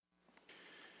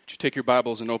Take your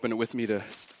Bibles and open it with me to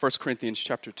 1 Corinthians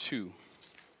chapter 2.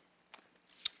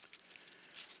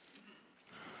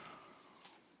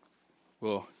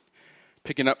 Well,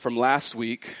 picking up from last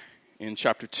week in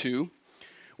chapter 2,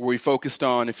 where we focused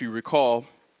on, if you recall,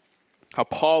 how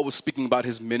Paul was speaking about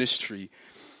his ministry.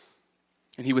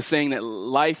 And he was saying that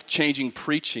life-changing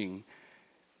preaching,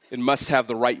 it must have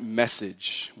the right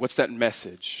message. What's that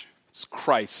message? It's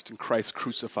Christ and Christ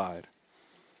crucified.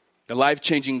 The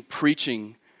life-changing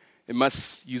preaching, it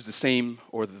must use the same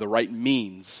or the right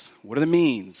means. What are the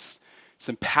means?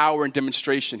 Some power and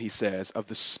demonstration, he says, of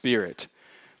the Spirit.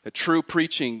 That true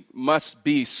preaching must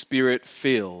be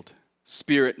Spirit-filled,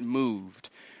 Spirit-moved.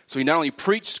 So he not only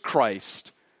preached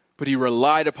Christ, but he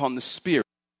relied upon the Spirit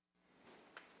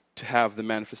to have the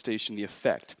manifestation, the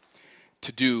effect.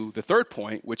 To do the third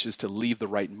point, which is to leave the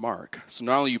right mark. So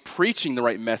not only are you preaching the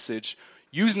right message,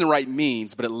 using the right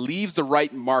means, but it leaves the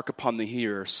right mark upon the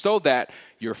hearer so that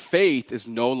your faith is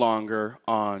no longer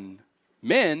on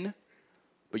men,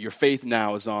 but your faith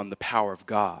now is on the power of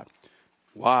God.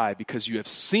 Why? Because you have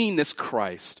seen this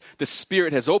Christ. The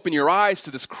Spirit has opened your eyes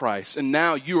to this Christ, and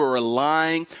now you are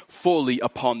relying fully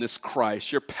upon this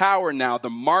Christ. Your power now, the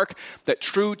mark that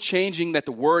true changing that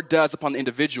the Word does upon the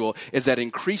individual is that it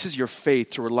increases your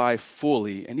faith to rely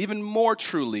fully and even more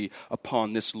truly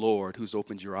upon this Lord who's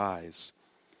opened your eyes.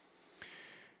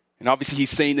 And obviously he's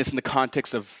saying this in the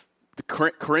context of the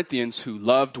Corinthians who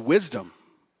loved wisdom.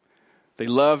 They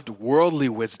loved worldly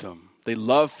wisdom. They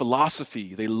loved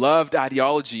philosophy. They loved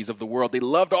ideologies of the world. They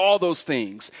loved all those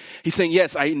things. He's saying,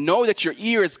 yes, I know that your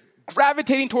ear is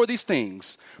gravitating toward these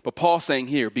things. But Paul's saying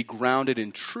here, be grounded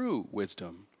in true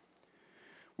wisdom.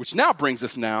 Which now brings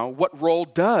us now, what role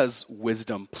does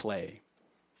wisdom play?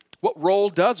 What role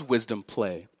does wisdom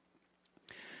play?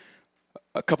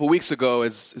 A couple weeks ago,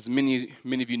 as many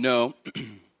of you know,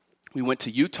 we went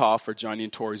to Utah for Johnny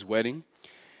and Tori's wedding.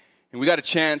 And we got a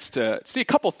chance to see a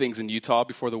couple things in Utah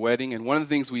before the wedding. And one of the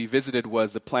things we visited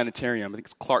was the planetarium. I think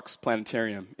it's Clark's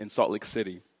Planetarium in Salt Lake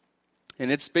City.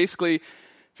 And it's basically,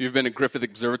 if you've been to Griffith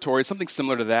Observatory, something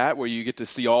similar to that, where you get to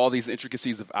see all these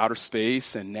intricacies of outer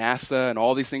space and NASA and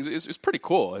all these things. It's pretty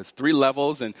cool. It's 3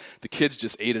 levels, and the kids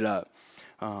just ate it up.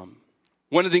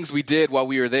 One of the things we did while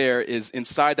we were there is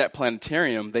inside that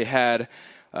planetarium, they had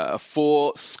a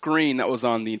full screen that was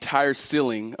on the entire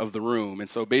ceiling of the room. And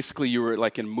so basically you were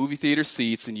like in movie theater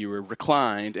seats and you were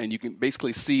reclined and you can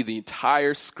basically see the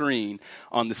entire screen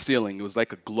on the ceiling. It was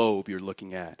like a globe you're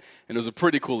looking at. And it was a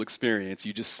pretty cool experience.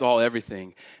 You just saw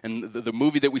everything. And the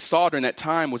movie that we saw during that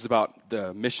time was about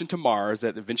the mission to Mars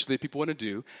that eventually people want to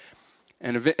do,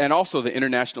 and also the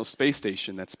International Space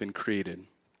Station that's been created.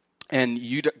 And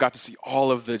you got to see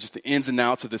all of the ins and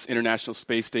outs of this International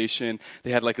Space Station.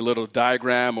 They had like a little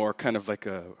diagram or kind of like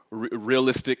a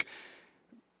realistic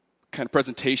kind of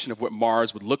presentation of what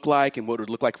Mars would look like and what it would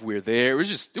look like if we were there.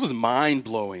 It was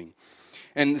mind-blowing.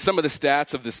 And some of the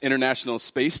stats of this International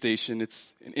Space Station,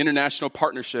 it's an international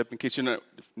partnership, in case you're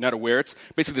not aware. It's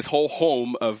basically this whole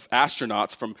home of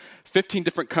astronauts from 15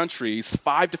 different countries,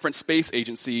 5 different space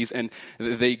agencies, and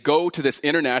they go to this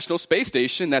International Space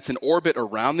Station that's in orbit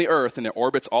around the Earth, and it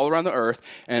orbits all around the Earth,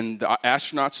 and the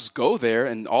astronauts just go there,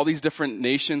 and all these different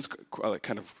nations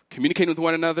kind of communicating with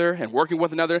one another and working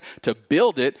with one another to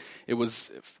build it. It was,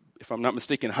 if I'm not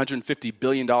mistaken, $150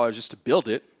 billion just to build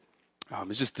it.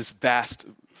 It's just this vast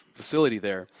facility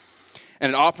there. And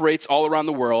it operates all around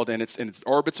the world, and it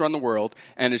orbits around the world,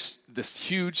 and it's this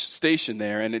huge station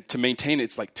there, and to maintain it,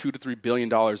 it's like $2 to $3 billion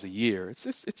a year.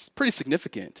 It's pretty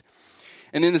significant.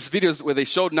 And in this video where they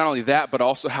showed not only that, but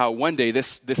also how one day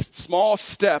this small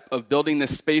step of building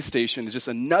this space station is just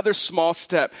another small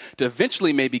step to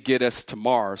eventually maybe get us to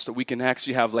Mars, so we can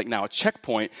actually have like now a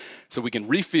checkpoint so we can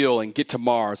refuel and get to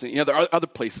Mars and there are other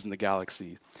places in the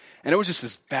galaxy. And it was just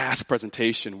this vast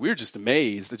presentation. We were just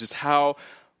amazed at just how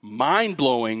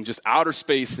mind-blowing just outer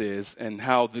space is and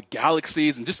how the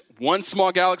galaxies, and just one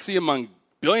small galaxy among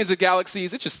billions of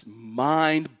galaxies, it's just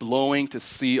mind-blowing to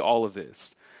see all of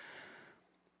this.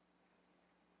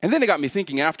 And then it got me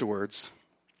thinking afterwards.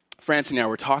 Francie and I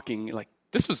were talking, like,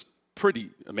 this was pretty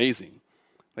amazing.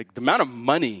 Like, the amount of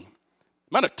money,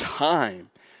 the amount of time.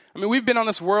 I mean, we've been on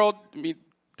this world,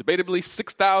 debatably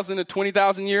 6,000 to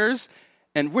 20,000 years,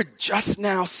 and we're just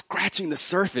now scratching the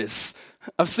surface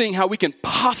of seeing how we can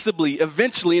possibly,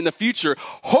 eventually in the future,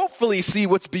 hopefully see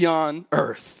what's beyond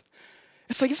Earth.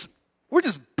 It's like we're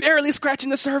just barely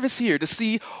scratching the surface here to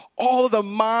see all of the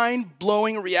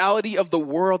mind-blowing reality of the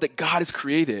world that God has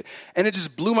created. And it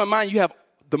just blew my mind. You have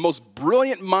the most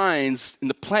brilliant minds in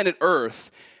the planet Earth,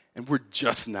 and we're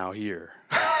just now here.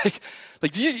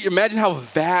 Like, do you imagine how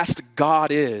vast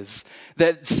God is,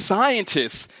 that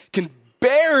scientists can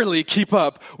barely keep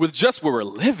up with just where we're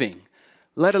living,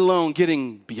 let alone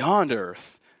getting beyond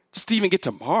Earth, just to even get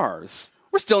to Mars.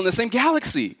 We're still in the same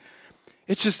galaxy.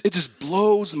 It just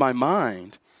blows my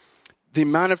mind, the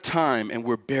amount of time, and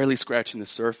we're barely scratching the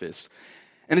surface.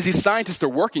 And as these scientists are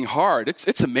working hard,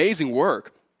 it's amazing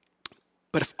work.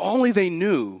 But if only they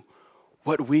knew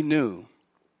what we knew.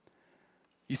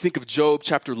 You think of Job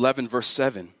chapter 11, verse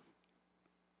 7. When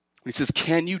he says,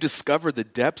 can you discover the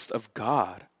depths of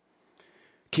God?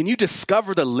 Can you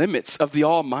discover the limits of the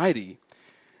Almighty?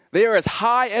 They are as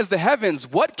high as the heavens.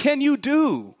 What can you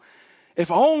do? If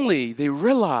only they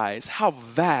realize how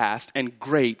vast and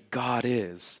great God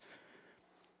is.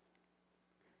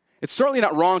 It's certainly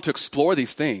not wrong to explore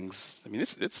these things. I mean,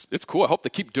 it's cool. I hope they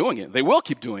keep doing it. They will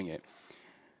keep doing it.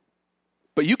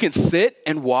 But you can sit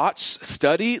and watch,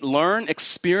 study, learn,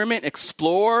 experiment,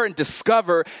 explore, and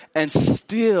discover, and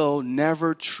still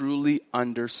never truly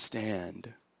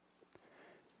understand.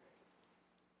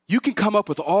 You can come up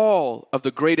with all of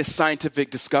the greatest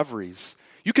scientific discoveries.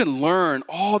 You can learn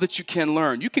all that you can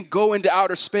learn. You can go into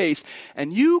outer space,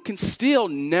 and you can still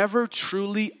never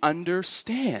truly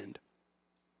understand.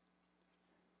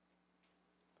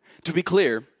 To be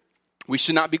clear, we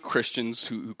should not be Christians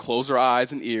who close our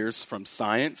eyes and ears from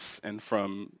science and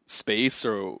from space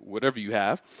or whatever you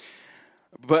have.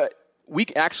 But we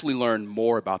can actually learn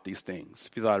more about these things,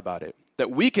 if you thought about it. That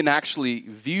we can actually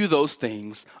view those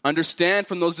things, understand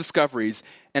from those discoveries,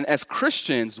 and as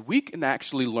Christians, we can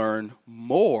actually learn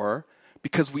more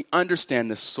because we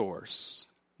understand the source.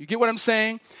 You get what I'm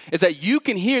saying? Is that you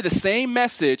can hear the same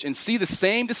message and see the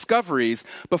same discoveries,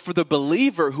 but for the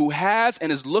believer who has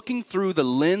and is looking through the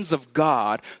lens of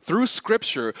God, through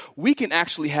Scripture, we can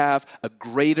actually have a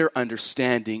greater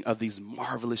understanding of these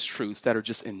marvelous truths that are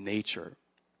just in nature.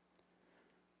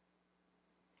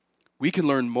 We can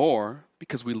learn more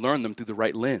because we learn them through the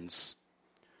right lens.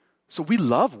 So we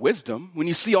love wisdom. When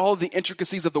you see all of the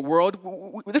intricacies of the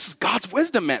world, this is God's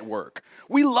wisdom at work.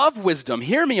 We love wisdom.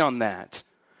 Hear me on that.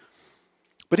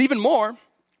 But even more,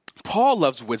 Paul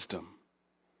loves wisdom.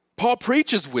 Paul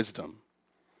preaches wisdom.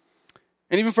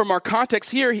 And even from our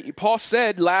context here, Paul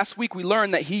said last week we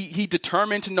learned that he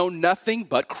determined to know nothing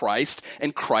but Christ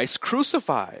and Christ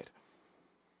crucified.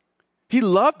 He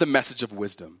loved the message of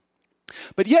wisdom.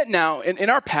 But yet now, in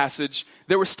our passage,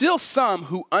 there were still some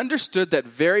who understood that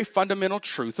very fundamental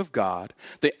truth of God.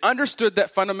 They understood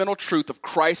that fundamental truth of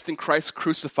Christ and Christ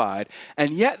crucified.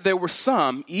 And yet there were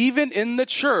some, even in the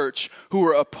church, who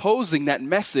were opposing that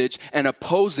message and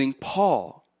opposing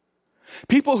Paul.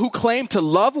 People who claim to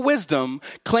love wisdom,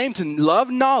 claim to love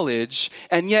knowledge,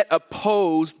 and yet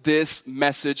oppose this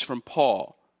message from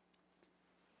Paul.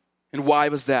 And why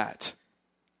was that?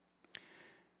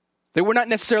 They were not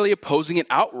necessarily opposing it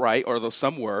outright, although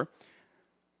some were,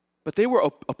 but they were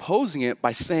opposing it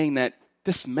by saying that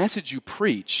this message you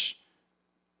preach,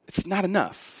 it's not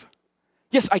enough.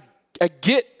 Yes, I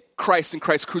get Christ and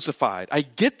Christ crucified. I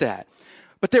get that.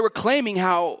 But they were claiming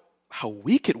how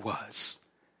weak it was.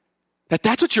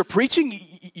 That's what you're preaching?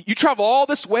 You travel all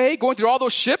this way, going through all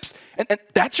those ships, and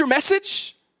that's your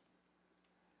message?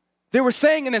 They were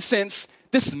saying, in a sense,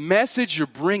 this message you're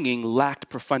bringing lacked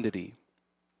profundity.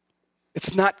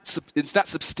 It's not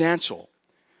substantial.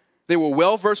 They were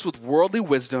well-versed with worldly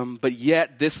wisdom, but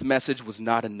yet this message was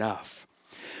not enough.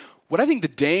 What I think the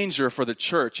danger for the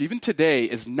church, even today,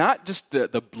 is not just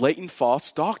the blatant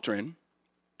false doctrine,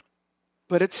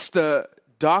 but it's the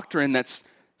doctrine that's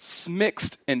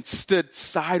mixed and stood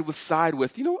side with,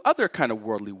 other kind of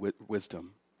worldly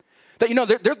wisdom.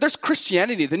 That, there's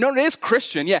Christianity. They know it is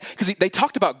Christian, yeah, because they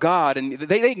talked about God and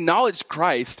they acknowledged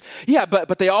Christ, yeah,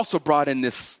 but they also brought in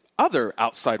this other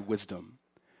outside wisdom.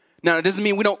 Now, it doesn't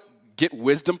mean we don't get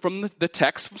wisdom from the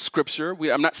text, from Scripture.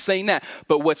 I'm not saying that.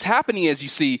 But what's happening is you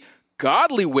see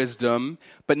godly wisdom,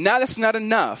 but now that's not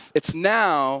enough. It's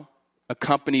now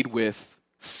accompanied with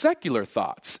secular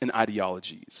thoughts and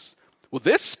ideologies. Well,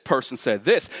 this person said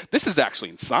this. This is actually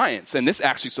in science, and this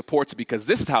actually supports it because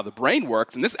this is how the brain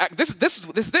works, and this.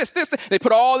 They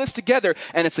put all this together,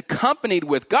 and it's accompanied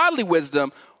with godly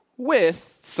wisdom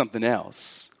with something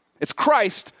else. It's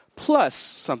Christ plus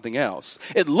something else.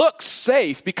 It looks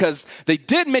safe because they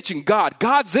did mention God.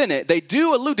 God's in it. They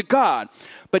do allude to God.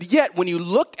 But yet, when you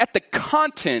look at the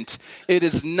content, it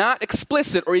is not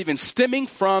explicit or even stemming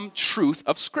from truth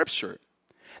of Scripture.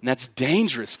 And that's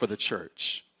dangerous for the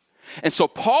church. And so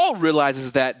Paul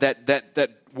realizes that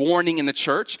warning in the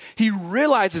church. He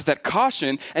realizes that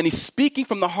caution, and he's speaking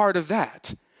from the heart of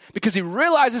that. Because he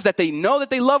realizes that they know that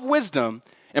they love wisdom,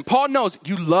 And Paul knows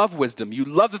you love wisdom, you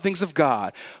love the things of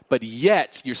God, but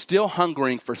yet you're still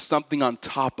hungering for something on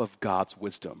top of God's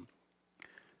wisdom.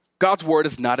 God's word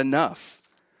is not enough.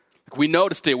 We know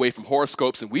to stay away from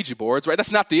horoscopes and Ouija boards, right?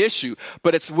 That's not the issue,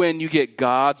 but it's when you get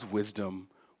God's wisdom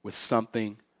with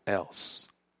something else.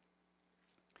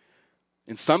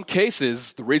 In some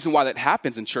cases, the reason why that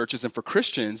happens in churches and for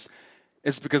Christians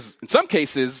is because in some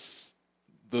cases,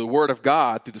 the word of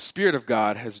God, through the Spirit of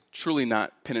God, has truly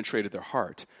not penetrated their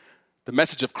heart. The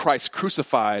message of Christ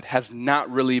crucified has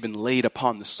not really been laid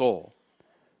upon the soul.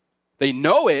 They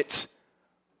know it,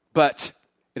 but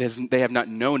they have not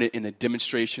known it in the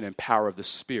demonstration and power of the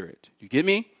Spirit. You get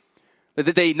me?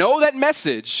 That they know that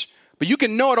message, but you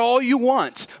can know it all you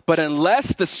want. But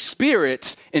unless the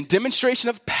Spirit in demonstration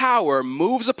of power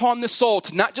moves upon the soul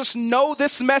to not just know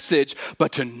this message,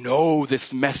 but to know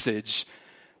this message,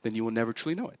 then you will never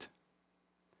truly know it.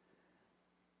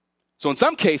 So in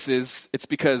some cases, it's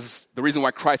because the reason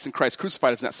why Christ and Christ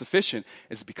crucified is not sufficient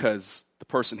is because the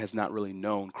person has not really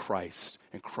known Christ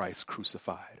and Christ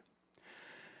crucified.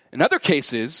 In other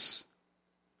cases,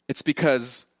 it's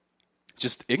because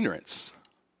just ignorance.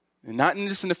 And not in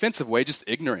just an offensive way, just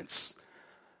ignorance.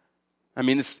 I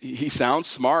mean, he sounds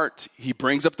smart. He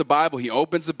brings up the Bible. He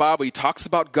opens the Bible. He talks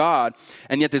about God.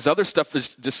 And yet this other stuff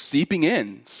is just seeping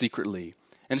in secretly.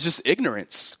 And it's just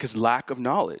ignorance because lack of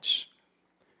knowledge.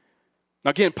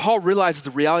 Now again, Paul realizes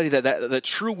the reality that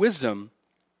true wisdom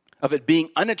of it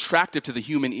being unattractive to the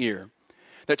human ear.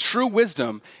 That true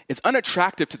wisdom is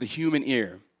unattractive to the human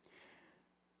ear.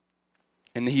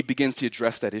 And he begins to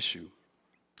address that issue.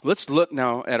 Let's look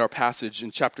now at our passage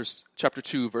in chapter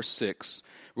 2, verse 6.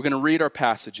 We're going to read our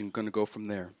passage and going to go from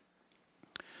there.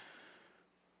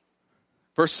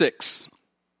 Verse 6.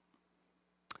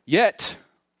 Yet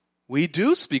we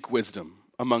do speak wisdom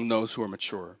among those who are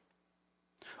mature.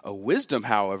 A wisdom,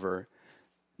 however,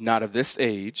 not of this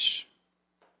age,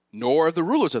 nor of the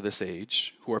rulers of this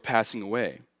age who are passing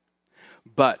away.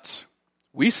 But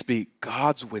we speak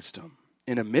God's wisdom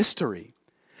in a mystery,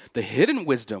 the hidden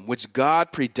wisdom which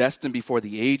God predestined before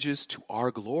the ages to our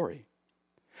glory.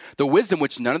 The wisdom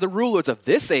which none of the rulers of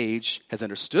this age has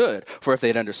understood. For if they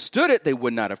had understood it, they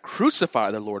would not have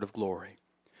crucified the Lord of glory.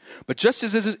 But just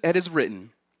as it is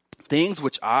written, things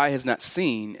which eye has not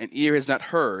seen and ear has not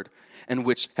heard, and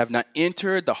which have not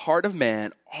entered the heart of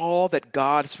man, all that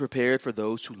God has prepared for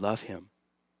those who love him.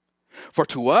 For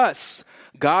to us,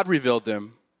 God revealed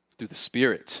them through the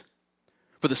Spirit.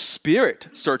 For the Spirit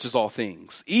searches all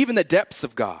things, even the depths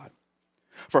of God.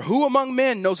 For who among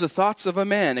men knows the thoughts of a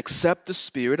man except the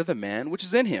spirit of the man which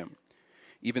is in him?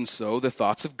 Even so, the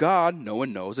thoughts of God no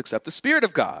one knows except the Spirit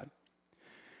of God.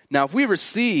 Now, if we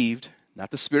received not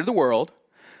the spirit of the world,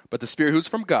 but the Spirit who's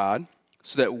from God,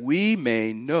 so that we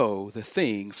may know the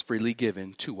things freely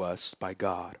given to us by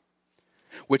God.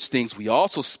 Which things we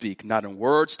also speak, not in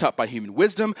words taught by human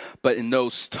wisdom, but in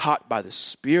those taught by the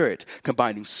Spirit,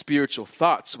 combining spiritual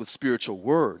thoughts with spiritual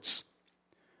words.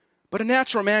 But a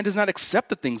natural man does not accept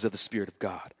the things of the Spirit of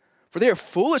God, for they are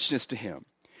foolishness to him,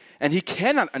 and he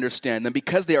cannot understand them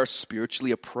because they are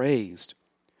spiritually appraised.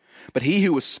 But he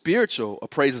who is spiritual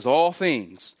appraises all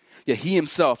things, yet he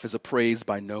himself is appraised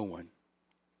by no one.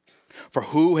 For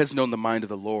who has known the mind of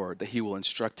the Lord that he will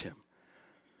instruct him?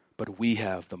 But we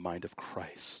have the mind of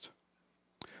Christ.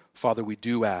 Father, we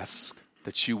do ask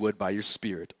that you would, by your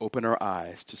Spirit, open our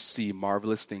eyes to see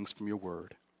marvelous things from your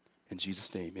word. In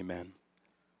Jesus' name, amen.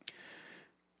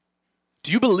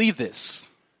 Do you believe this?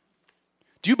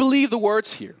 Do you believe the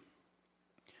words here?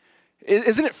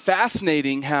 Isn't it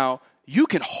fascinating how you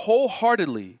can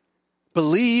wholeheartedly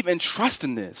believe and trust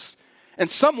in this? And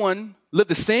someone live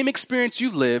the same experience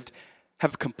you've lived,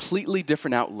 have a completely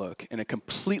different outlook and a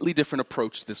completely different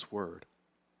approach to this word.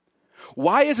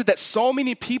 Why is it that so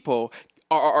many people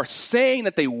are saying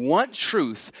that they want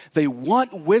truth, they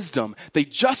want wisdom, they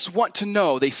just want to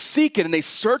know, they seek it and they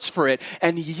search for it,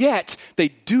 and yet they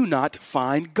do not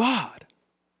find God?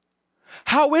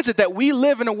 How is it that we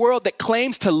live in a world that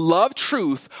claims to love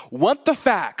truth, want the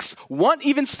facts, want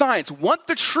even science, want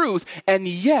the truth, and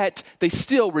yet they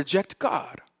still reject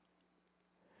God?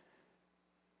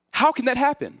 How can that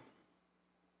happen?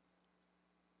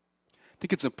 I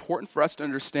think it's important for us to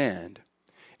understand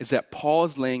is that Paul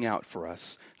is laying out for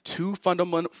us two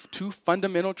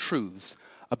fundamental truths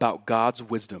about God's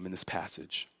wisdom in this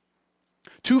passage.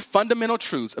 Two fundamental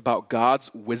truths about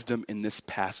God's wisdom in this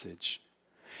passage.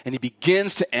 And he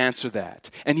begins to answer that.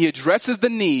 And he addresses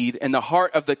the need in the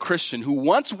heart of the Christian who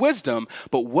wants wisdom,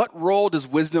 but what role does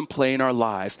wisdom play in our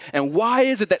lives? And why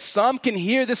is it that some can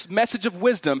hear this message of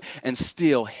wisdom and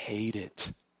still hate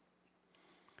it?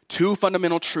 two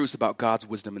fundamental truths about God's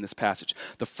wisdom in this passage.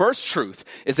 The first truth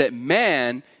is that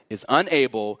man is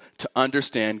unable to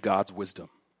understand God's wisdom.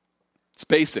 It's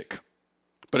basic,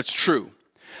 but it's true.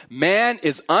 Man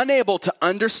is unable to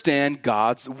understand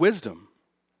God's wisdom.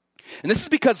 And this is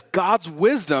because God's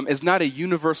wisdom is not a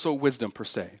universal wisdom per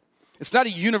se. It's not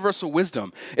a universal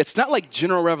wisdom. It's not like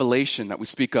general revelation that we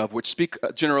speak of,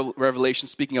 general revelation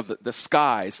speaking of the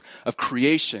skies, of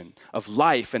creation, of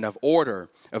life and of order,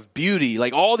 of beauty,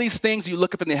 like all these things you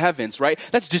look up in the heavens, right?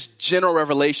 That's just general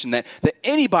revelation that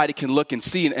anybody can look and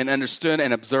see and understand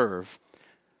and observe.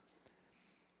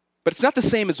 But it's not the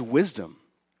same as wisdom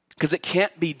because it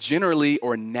can't be generally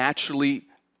or naturally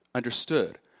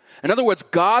understood. In other words,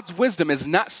 God's wisdom is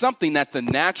not something that the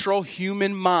natural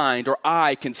human mind or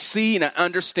eye can see and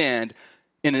understand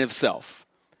in and of itself.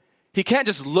 He can't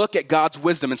just look at God's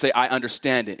wisdom and say, I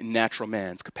understand it in natural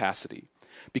man's capacity,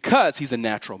 because he's a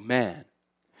natural man.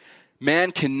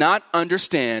 Man cannot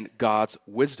understand God's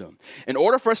wisdom. In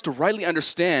order for us to rightly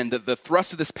understand the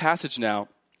thrust of this passage now,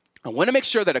 I want to make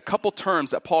sure that a couple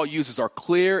terms that Paul uses are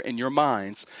clear in your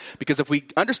minds, because if we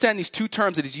understand these two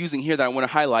terms that he's using here that I want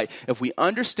to highlight, if we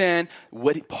understand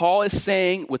what Paul is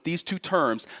saying with these two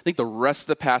terms, I think the rest of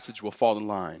the passage will fall in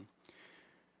line.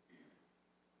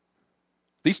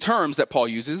 These terms that Paul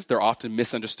uses, they're often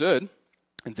misunderstood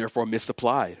and therefore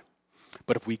misapplied.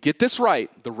 But if we get this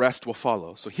right, the rest will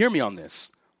follow. So hear me on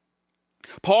this.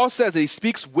 Paul says that he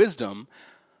speaks wisdom,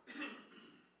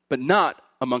 but not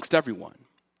amongst everyone.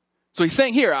 So he's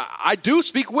saying here, I do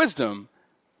speak wisdom,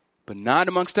 but not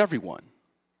amongst everyone.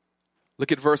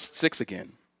 Look at verse 6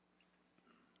 again.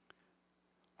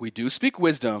 We do speak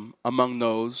wisdom among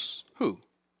those who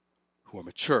are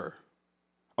mature.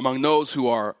 Among those who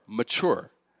are mature.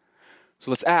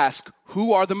 So let's ask,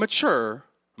 who are the mature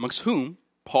amongst whom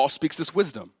Paul speaks this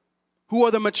wisdom? Who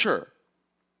are the mature?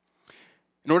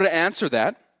 In order to answer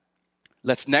that,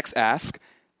 let's next ask,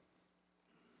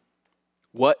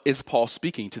 what is Paul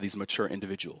speaking to these mature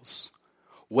individuals?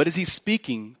 What is he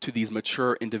speaking to these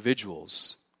mature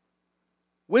individuals?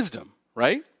 Wisdom,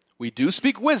 right? We do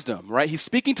speak wisdom, right? He's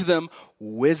speaking to them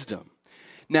wisdom.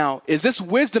 Now, is this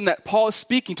wisdom that Paul is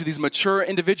speaking to these mature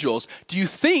individuals, do you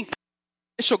think,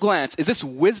 initial glance, is this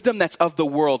wisdom that's of the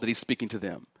world that he's speaking to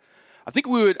them? I think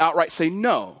we would outright say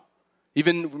no.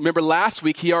 Even remember last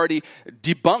week, he already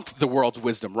debunked the world's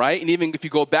wisdom, right? And even if you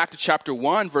go back to chapter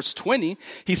 1, verse 20,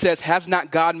 he says, has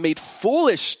not God made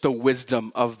foolish the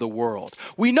wisdom of the world?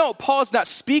 We know Paul's not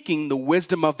speaking the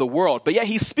wisdom of the world, but yet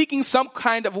he's speaking some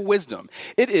kind of wisdom.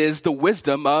 It is the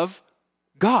wisdom of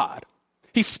God.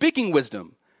 He's speaking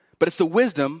wisdom, but it's the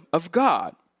wisdom of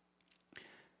God.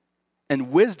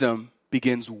 And wisdom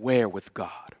begins where with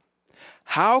God?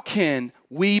 How can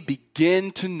we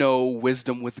begin to know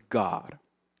wisdom with God?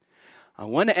 I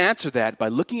want to answer that by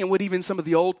looking at what even some of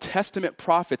the Old Testament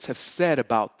prophets have said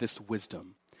about this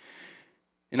wisdom.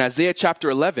 In Isaiah chapter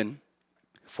 11,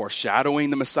 foreshadowing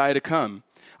the Messiah to come,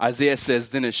 Isaiah says,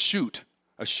 then a shoot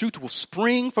will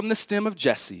spring from the stem of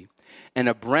Jesse, and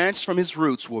a branch from his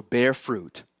roots will bear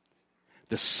fruit.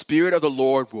 The Spirit of the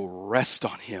Lord will rest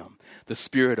on him, the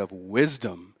Spirit of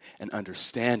wisdom and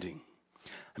understanding.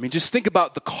 I mean, just think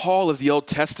about the call of the Old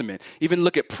Testament. Even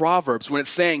look at Proverbs when it's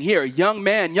saying here, young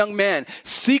man,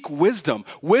 seek wisdom.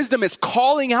 Wisdom is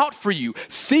calling out for you.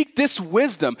 Seek this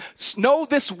wisdom. Know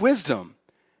this wisdom.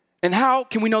 And how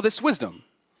can we know this wisdom?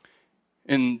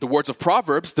 In the words of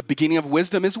Proverbs, the beginning of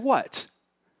wisdom is what?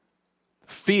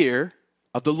 Fear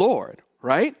of the Lord,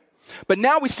 right? But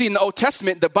now we see in the Old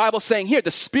Testament, the Bible saying here,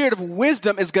 the Spirit of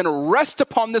wisdom is going to rest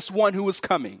upon this one who is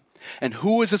coming. And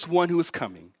who is this one who is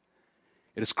coming?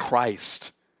 It is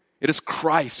Christ. It is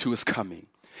Christ who is coming.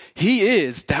 He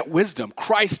is that wisdom.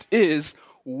 Christ is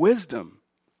wisdom.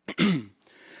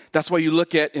 That's why you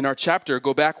look at in our chapter,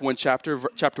 go back one chapter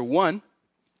 1,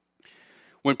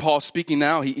 when Paul's speaking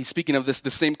now, he's speaking of the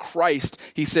same Christ.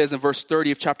 He says in verse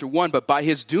 30 of chapter 1, but by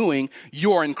his doing,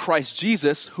 you are in Christ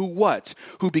Jesus, who what?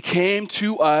 Who became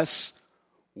to us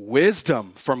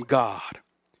wisdom from God.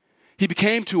 He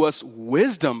became to us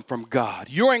wisdom from God.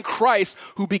 You're in Christ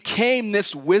who became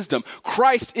this wisdom.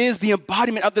 Christ is the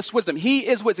embodiment of this wisdom. He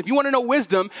is wisdom. If you want to know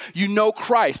wisdom, you know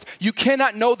Christ. You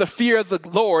cannot know the fear of the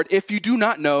Lord if you do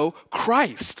not know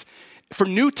Christ. For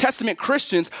New Testament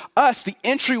Christians, the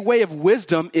entryway of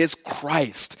wisdom is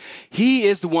Christ. He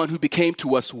is the one who became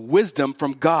to us wisdom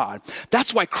from God.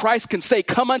 That's why Christ can say,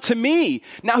 come unto me.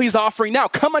 Now he's offering now,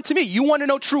 come unto me. You want to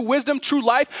know true wisdom, true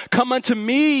life? Come unto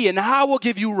me and I will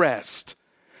give you rest.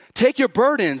 Take your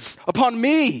burdens upon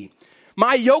me.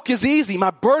 My yoke is easy.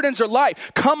 My burdens are light.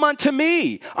 Come unto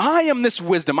me. I am this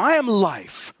wisdom. I am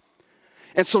life.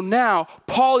 And so now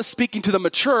Paul is speaking to the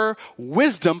mature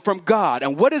wisdom from God.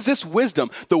 And what is this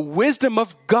wisdom? The wisdom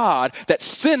of God that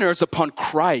centers upon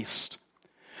Christ.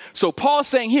 So Paul is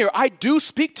saying here, I do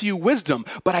speak to you wisdom,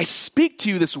 but I speak to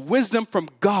you this wisdom from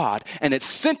God, and it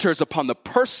centers upon the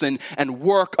person and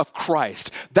work of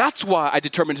Christ. That's why I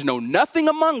determined to know nothing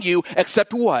among you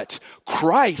except what?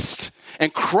 Christ,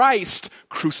 and Christ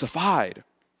crucified.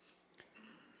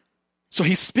 So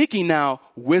he's speaking now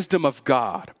wisdom of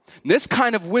God. And this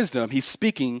kind of wisdom he's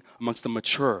speaking amongst the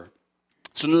mature.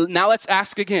 So now let's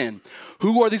ask again,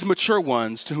 who are these mature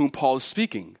ones to whom Paul is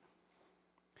speaking?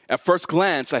 At first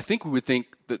glance, I think we would think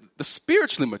that the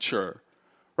spiritually mature.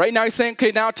 Right now he's saying,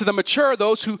 okay, now to the mature,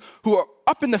 those who are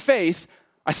up in the faith,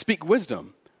 I speak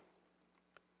wisdom.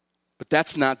 But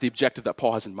that's not the objective that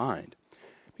Paul has in mind.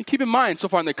 I mean, keep in mind, so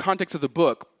far in the context of the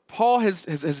book, Paul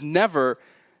has never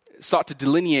sought to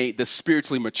delineate the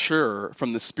spiritually mature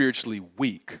from the spiritually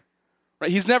weak.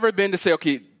 Right? He's never been to say,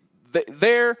 okay,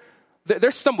 they're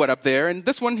somewhat up there, and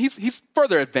this one, he's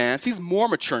further advanced. He's more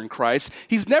mature in Christ.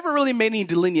 He's never really made any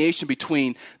delineation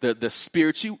between the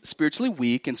spiritually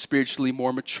weak and spiritually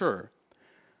more mature.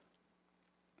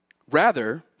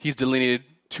 Rather, he's delineated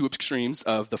two extremes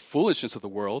of the foolishness of the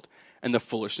world and the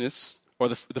foolishness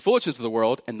of the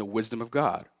world and the wisdom of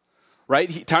God.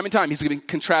 Right? Time and time, he's been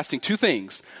contrasting two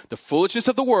things, the foolishness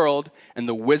of the world and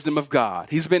the wisdom of God.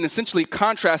 He's been essentially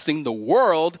contrasting the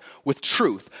world with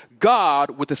truth,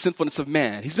 God with the sinfulness of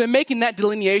man. He's been making that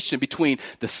delineation between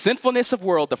the sinfulness of the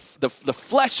world, the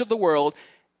flesh of the world,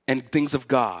 and things of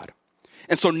God.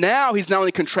 And so now he's not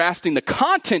only contrasting the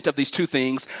content of these two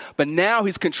things, but now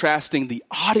he's contrasting the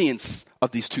audience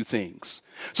of these two things.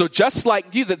 So just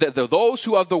like you, those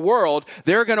who are of the world,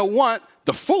 they're going to want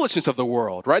the foolishness of the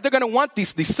world, right? They're going to want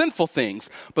these sinful things.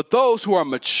 But those who are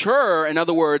mature, in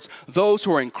other words, those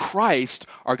who are in Christ,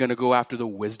 are going to go after the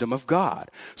wisdom of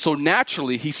God. So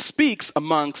naturally, he speaks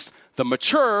amongst the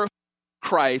mature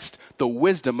Christ, the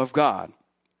wisdom of God.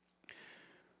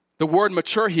 The word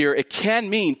mature here, it can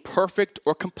mean perfect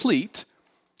or complete.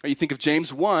 You think of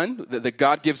James 1, that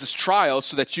God gives us trials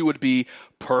so that you would be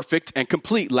perfect and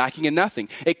complete, lacking in nothing.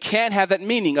 It can have that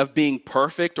meaning of being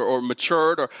perfect or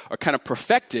matured or kind of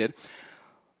perfected,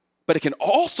 but it can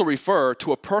also refer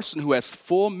to a person who has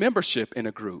full membership in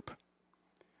a group,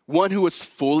 one who is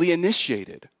fully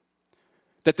initiated.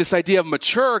 That this idea of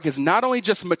mature is not only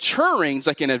just maturing,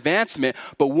 like an advancement,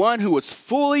 but one who is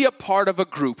fully a part of a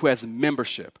group, who has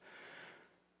membership.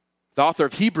 The author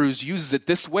of Hebrews uses it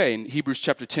this way in Hebrews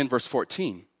chapter 10, verse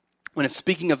 14, when it's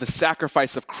speaking of the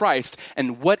sacrifice of Christ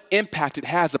and what impact it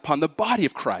has upon the body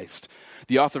of Christ.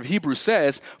 The author of Hebrews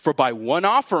says, for by one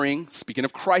offering, speaking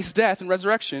of Christ's death and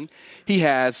resurrection, he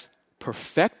has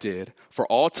perfected for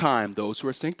all time those who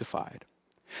are sanctified.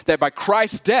 That by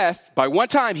Christ's death, by one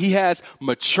time, he has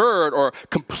matured or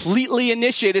completely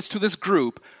initiated us to this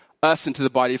group, us into the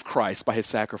body of Christ by his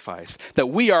sacrifice. That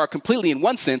we are completely, in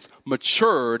one sense,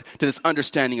 matured to this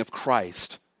understanding of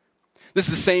Christ. This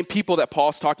is the same people that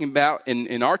Paul's talking about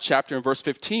in our chapter in verse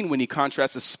 15 when he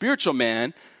contrasts the spiritual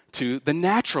man to the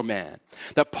natural man.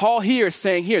 That Paul here is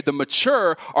saying here, the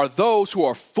mature are those who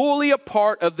are fully a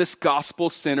part of this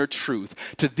gospel-centered truth.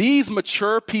 To these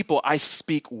mature people, I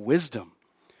speak wisdom.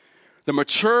 The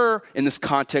mature in this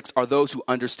context are those who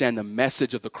understand the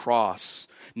message of the cross,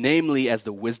 namely as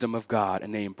the wisdom of God,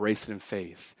 and they embrace it in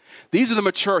faith. These are the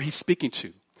mature he's speaking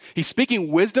to. He's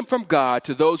speaking wisdom from God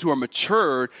to those who are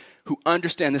matured, who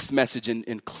understand this message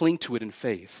and cling to it in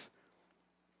faith.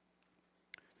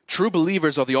 True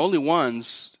believers are the only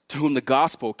ones to whom the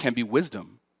gospel can be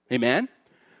wisdom. Amen?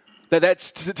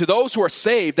 That's to those who are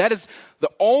saved, that is the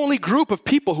only group of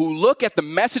people who look at the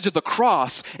message of the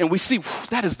cross and we see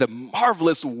that is the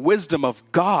marvelous wisdom of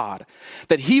God.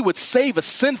 That he would save a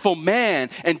sinful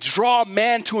man and draw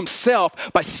man to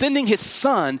himself by sending his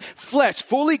son, flesh,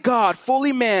 fully God,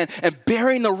 fully man, and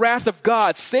bearing the wrath of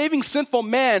God, saving sinful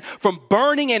man from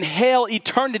burning in hell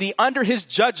eternity under his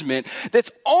judgment.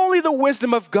 That's only the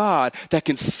wisdom of God that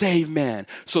can save man.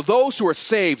 So those who are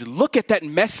saved look at that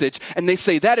message and they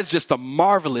say that is just the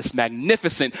marvelous,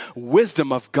 magnificent wisdom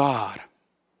of God.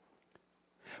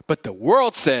 But the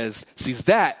world sees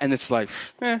that and it's like,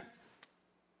 eh.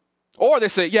 Or they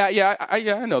say,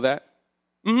 I know that.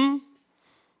 Mm-hmm.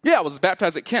 Yeah, I was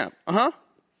baptized at camp. Uh-huh.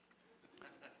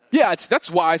 Yeah, that's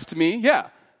wise to me. Yeah.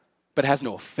 But it has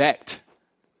no effect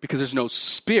because there's no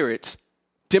spirit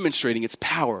demonstrating its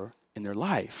power in their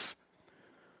life.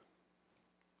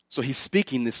 So he's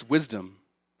speaking this wisdom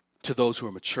to those who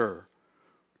are mature,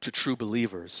 to true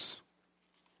believers.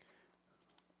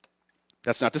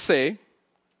 That's not to say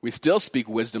we still speak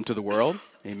wisdom to the world.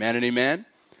 Amen and amen.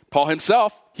 Paul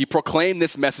himself, he proclaimed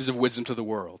this message of wisdom to the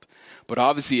world. But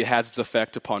obviously it has its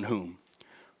effect upon whom?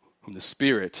 Whom the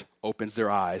Spirit opens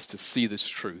their eyes to see this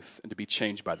truth and to be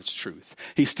changed by this truth.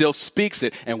 He still speaks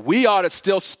it, and we ought to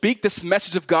still speak this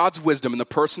message of God's wisdom in the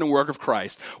person and work of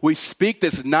Christ. We speak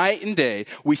this night and day.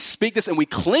 We speak this and we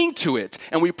cling to it,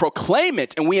 and we proclaim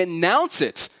it, and we announce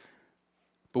it.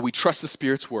 But we trust the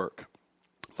Spirit's work.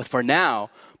 But for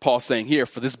now, Paul's saying here,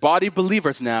 for this body of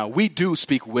believers now, we do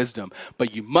speak wisdom.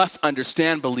 But you must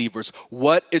understand, believers,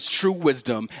 what is true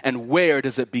wisdom and where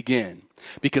does it begin?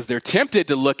 Because they're tempted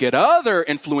to look at other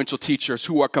influential teachers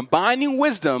who are combining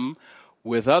wisdom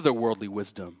with other worldly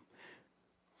wisdom.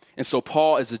 And so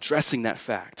Paul is addressing that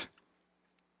fact.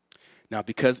 Now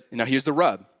here's the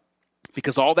rub.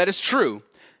 Because all that is true,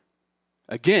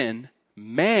 again,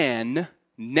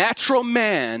 natural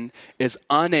man is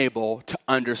unable to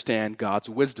understand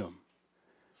God's wisdom.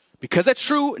 Because that's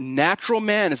true, natural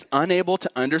man is unable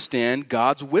to understand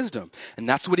God's wisdom. And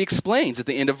that's what he explains at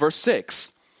the end of verse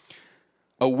 6.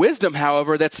 A wisdom,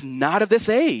 however, that's not of this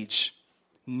age,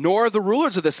 nor of the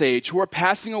rulers of this age who are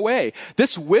passing away.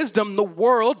 This wisdom the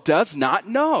world does not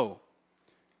know.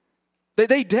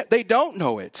 They don't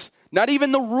know it. Not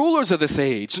even the rulers of this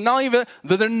age, not even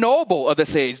the noble of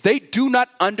this age. They do not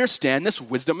understand this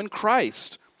wisdom in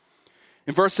Christ.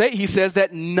 In verse 8, he says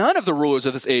that none of the rulers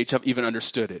of this age have even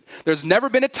understood it. There's never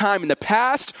been a time in the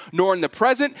past, nor in the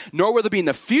present, nor will there be in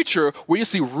the future, where you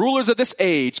see rulers of this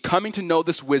age coming to know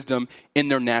this wisdom in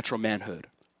their natural manhood.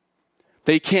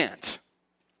 They can't.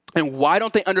 And why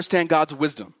don't they understand God's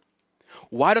wisdom?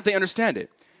 Why don't they understand it?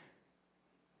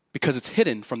 Because it's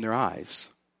hidden from their eyes.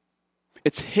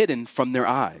 It's hidden from their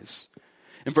eyes.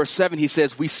 In verse 7, he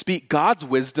says, we speak God's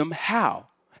wisdom how?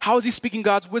 How is he speaking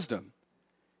God's wisdom?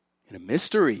 In a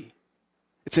mystery.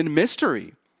 It's in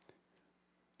mystery.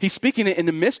 He's speaking it in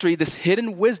a mystery, this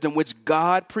hidden wisdom which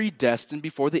God predestined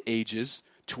before the ages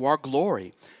to our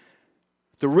glory.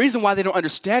 The reason why they don't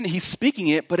understand it, he's speaking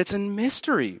it, but it's in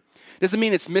mystery. It doesn't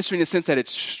mean it's mystery in the sense that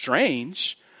it's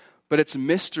strange, but it's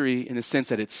mystery in the sense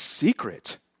that it's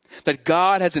secret. That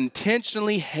God has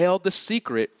intentionally held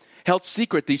secret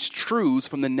these truths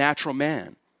from the natural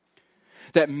man.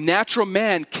 That natural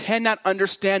man cannot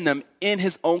understand them in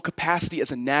his own capacity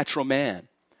as a natural man.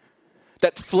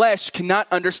 That flesh cannot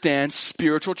understand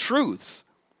spiritual truths.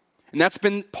 And that's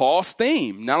been Paul's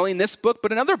theme, not only in this book,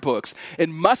 but in other books. It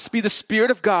must be the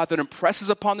Spirit of God that impresses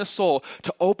upon the soul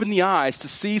to open the eyes to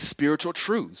see spiritual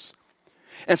truths.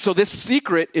 And so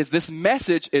this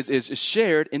message is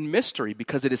shared in mystery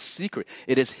because it is secret.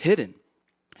 It is hidden.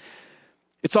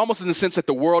 It's almost in the sense that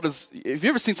the world is, have you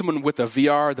ever seen someone with a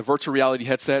VR, the virtual reality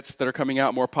headsets that are coming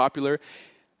out more popular?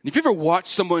 And if you ever watched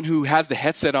someone who has the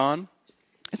headset on,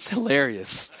 it's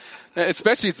hilarious.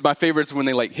 Especially my favorite is when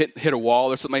they like hit a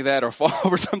wall or something like that or fall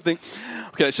over something.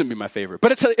 Okay, that shouldn't be my favorite,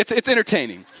 but it's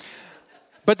entertaining.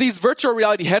 But these virtual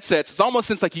reality headsets, it's almost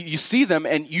since like you see them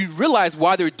and you realize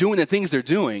why they're doing the things they're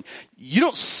doing. You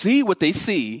don't see what they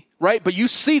see, right? But you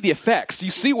see the effects. You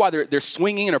see why they're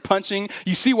swinging or punching.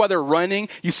 You see why they're running.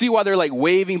 You see why they're like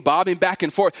waving, bobbing back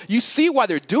and forth. You see why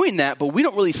they're doing that, but we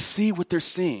don't really see what they're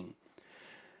seeing.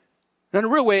 Now, in a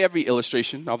real way, every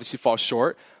illustration obviously falls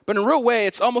short. But in a real way,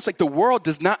 it's almost like the world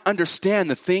does not understand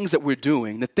the things that we're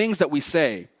doing, the things that we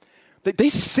say. They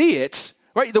see it.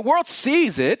 Right? The world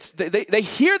sees it. They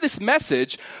hear this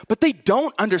message, but they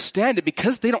don't understand it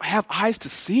because they don't have eyes to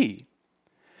see.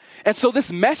 And so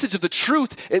this message of the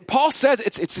truth, Paul says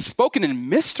it's spoken in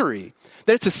mystery,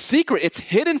 that it's a secret. It's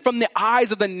hidden from the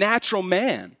eyes of the natural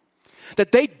man,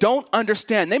 that they don't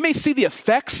understand. They may see the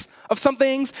effects of some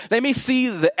things. They may see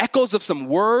the echoes of some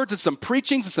words and some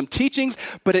preachings and some teachings,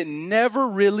 but it never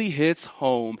really hits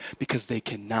home because they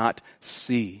cannot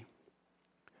see.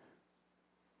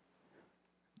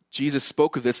 Jesus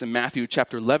spoke of this in Matthew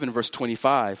chapter 11, verse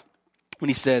 25, when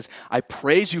he says, I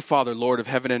praise you, Father, Lord of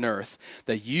heaven and earth,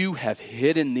 that you have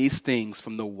hidden these things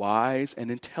from the wise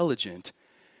and intelligent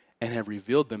and have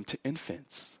revealed them to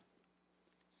infants.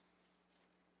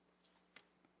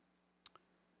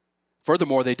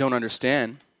 Furthermore, they don't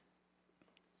understand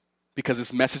because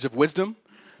this message of wisdom,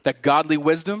 that godly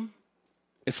wisdom,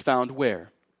 is found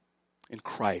where? In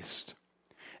Christ.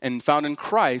 And found in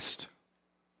Christ,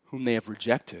 whom they have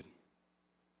rejected.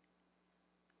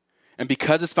 And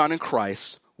because it's found in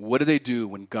Christ, what did they do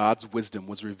when God's wisdom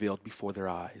was revealed before their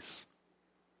eyes?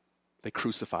 They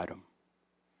crucified him.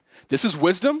 This is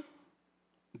wisdom?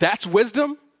 That's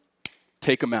wisdom?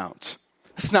 Take him out.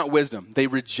 That's not wisdom. They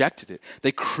rejected it.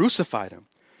 They crucified him.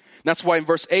 That's why in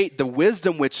verse 8, the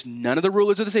wisdom which none of the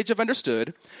rulers of this age have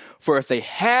understood, for if they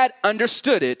had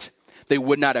understood it, they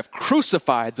would not have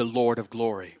crucified the Lord of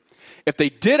glory. If they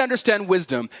did understand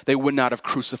wisdom, they would not have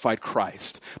crucified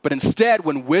Christ. But instead,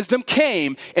 when wisdom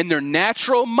came in their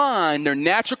natural mind, their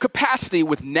natural capacity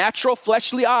with natural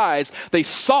fleshly eyes, they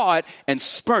saw it and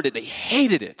spurned it. They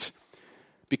hated it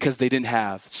because they didn't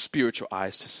have spiritual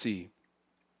eyes to see.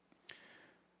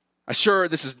 I'm sure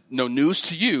this is no news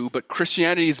to you, but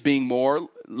Christianity is being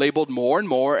labeled more and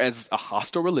more as a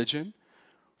hostile religion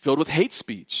filled with hate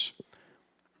speech.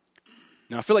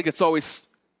 Now, I feel like it's always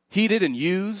heated and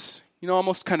used,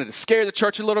 almost kind of to scare the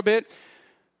church a little bit.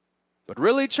 But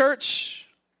really, church,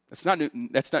 that's not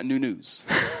new news.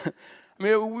 I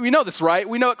mean, we know this, right?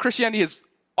 We know that Christianity has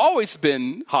always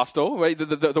been hostile, right?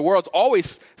 The world's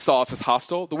always saw us as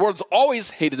hostile. The world's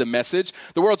always hated the message.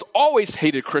 The world's always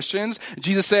hated Christians.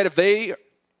 Jesus said, if they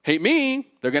hate me,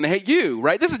 they're going to hate you,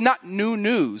 right? This is not new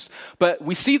news. But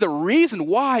we see the reason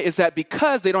why is that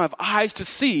because they don't have eyes to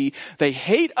see, they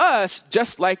hate us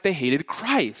just like they hated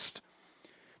Christ.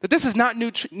 That this is not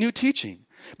new teaching.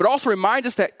 But it also reminds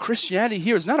us that Christianity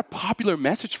here is not a popular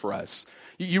message for us.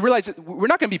 You realize that we're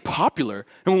not going to be popular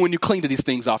when you cling to these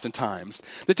things oftentimes.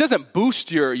 This doesn't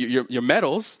boost your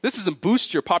medals. This doesn't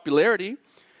boost your popularity.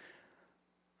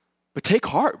 But take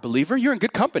heart, believer. You're in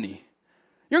good company.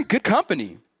 You're in good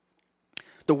company.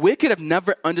 The wicked have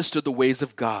never understood the ways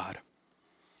of God.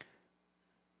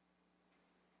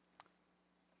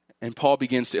 And Paul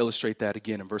begins to illustrate that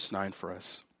again in verse 9 for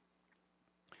us.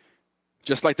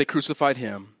 Just like they crucified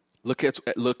him, look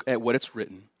at what it's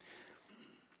written.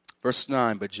 Verse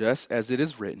 9, but just as it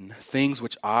is written, things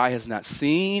which eye has not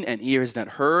seen and ear has not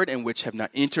heard and which have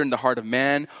not entered in the heart of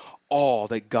man, all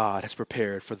that God has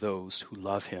prepared for those who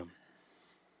love him.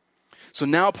 So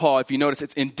now, Paul, if you notice,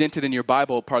 it's indented in your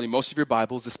Bible, probably most of your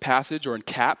Bibles, this passage, or in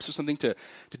caps or something to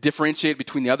differentiate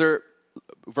between the other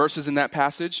verses in that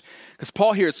passage. Because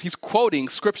Paul here, he's quoting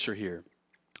scripture here.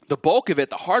 The bulk of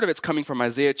it, the heart of it's coming from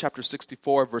Isaiah chapter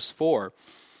 64, verse 4.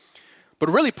 But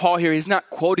really, Paul here, he's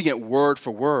not quoting it word for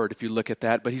word, if you look at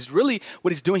that. But he's really,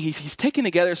 what he's doing, he's taking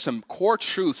together some core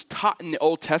truths taught in the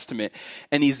Old Testament,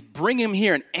 and he's bringing them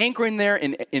here and anchoring there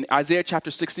in Isaiah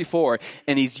chapter 64,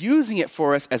 and he's using it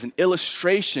for us as an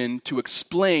illustration to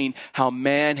explain how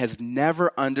man has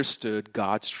never understood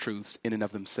God's truths in and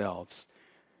of themselves.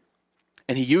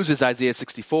 And he uses Isaiah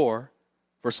 64,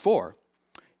 verse 4.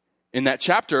 In that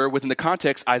chapter, within the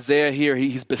context, Isaiah here,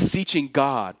 he's beseeching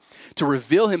God to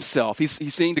reveal himself. He's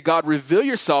saying to God, reveal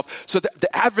yourself so that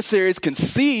the adversaries can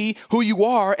see who you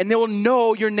are and they will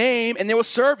know your name and they will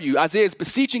serve you. Isaiah is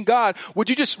beseeching God, would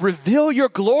you just reveal your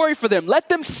glory for them? Let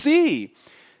them see.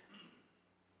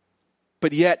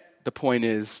 But yet, the point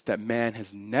is that man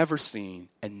has never seen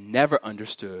and never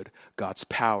understood God's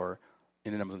power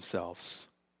in and of themselves.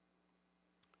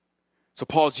 So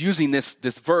Paul's using this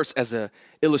verse as an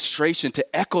illustration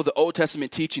to echo the Old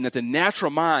Testament teaching that the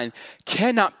natural mind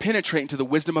cannot penetrate into the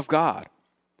wisdom of God.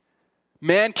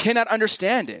 Man cannot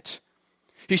understand it.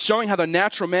 He's showing how the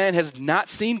natural man has not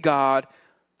seen God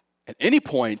at any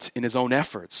point in his own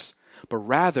efforts, but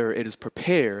rather it is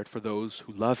prepared for those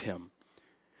who love him.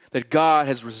 That God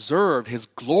has reserved his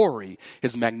glory,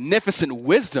 his magnificent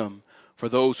wisdom for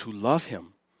those who love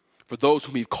him, for those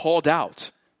whom he's called out.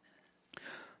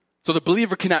 So the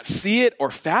believer cannot see it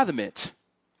or fathom it.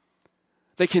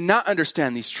 They cannot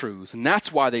understand these truths, and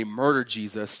that's why they murdered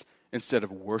Jesus instead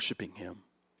of worshiping him.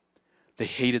 They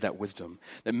hated that wisdom.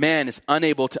 That man is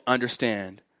unable to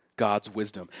understand God's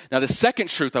wisdom. Now, the second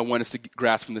truth I want us to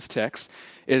grasp from this text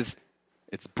is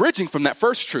it's bridging from that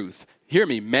first truth. Hear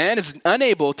me, man is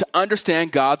unable to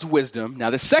understand God's wisdom. Now,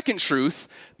 the second truth,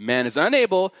 man is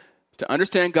unable to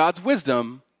understand God's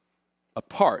wisdom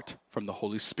apart from the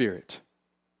Holy Spirit.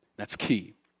 That's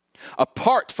key.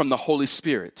 Apart from the Holy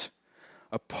Spirit.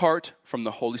 Apart from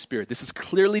the Holy Spirit. This is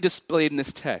clearly displayed in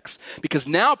this text because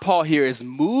now Paul here is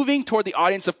moving toward the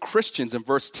audience of Christians in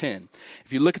verse 10.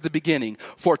 If you look at the beginning,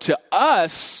 for to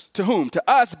us, to whom? To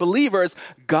us, believers,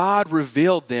 God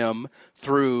revealed them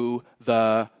through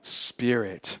the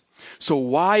Spirit. So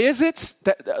why is it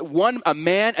that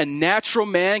a natural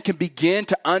man can begin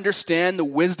to understand the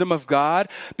wisdom of God?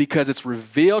 Because it's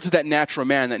revealed to that natural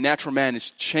man. That natural man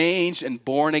is changed and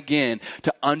born again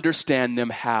to understand them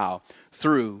how?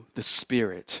 Through the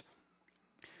Spirit.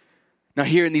 Now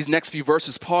here in these next few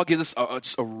verses, Paul gives us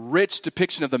just a rich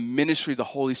depiction of the ministry of the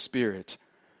Holy Spirit.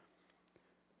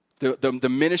 The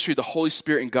ministry of the Holy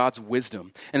Spirit and God's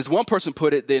wisdom. And as one person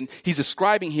put it, then he's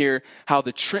describing here how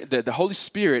the Holy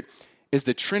Spirit is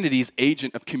the Trinity's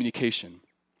agent of communication.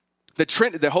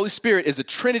 The Holy Spirit is the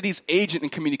Trinity's agent in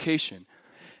communication.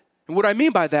 And what I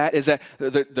mean by that is that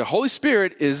the Holy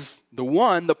Spirit is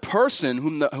the person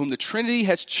whom the Trinity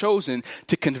has chosen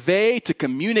to convey, to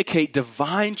communicate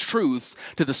divine truths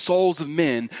to the souls of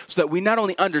men so that we not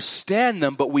only understand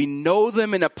them, but we know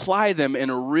them and apply them in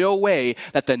a real way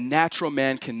that the natural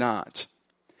man cannot.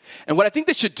 And what I think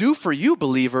this should do for you,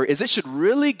 believer, is it should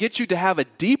really get you to have a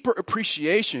deeper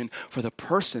appreciation for the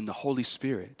person, the Holy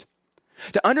Spirit.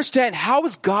 To understand how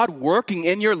is God working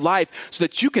in your life so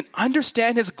that you can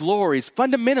understand his glories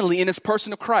fundamentally in his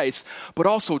person of Christ, but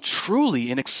also truly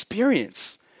in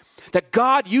experience. That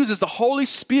God uses the Holy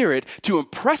Spirit to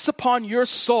impress upon your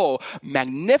soul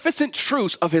magnificent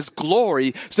truths of his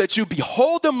glory so that you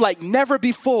behold them like never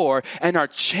before and are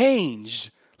changed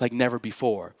like never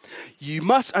before. You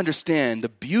must understand the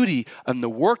beauty and the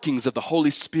workings of the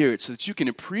Holy Spirit so that you can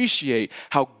appreciate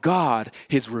how God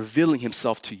is revealing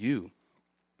himself to you.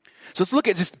 So let's look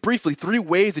at just briefly 3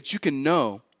 ways that you can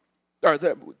know, or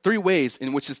 3 ways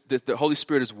in which the Holy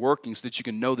Spirit is working so that you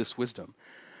can know this wisdom.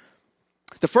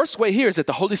 The first way here is that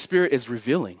the Holy Spirit is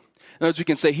revealing. In other words, we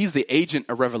can say he's the agent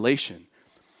of revelation.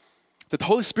 That the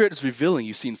Holy Spirit is revealing,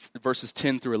 you see in verses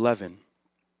 10 through 11.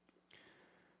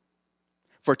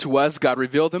 For to us God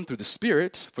revealed them through the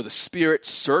Spirit, for the Spirit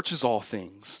searches all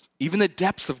things, even the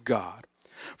depths of God.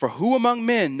 For who among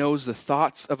men knows the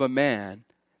thoughts of a man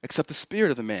except the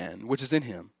spirit of the man which is in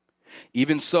him?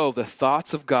 Even so, the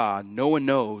thoughts of God no one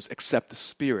knows except the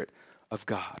Spirit of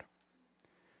God.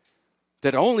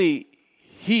 That only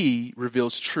he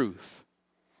reveals truth.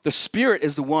 The Spirit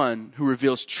is the one who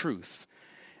reveals truth.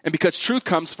 And because truth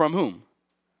comes from whom?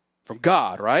 From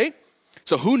God, right?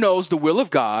 So who knows the will of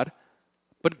God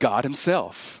but God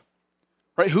himself?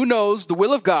 Right? Who knows the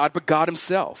will of God but God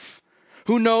himself?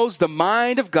 Who knows the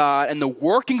mind of God and the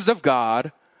workings of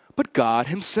God but God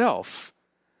himself?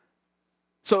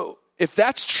 So if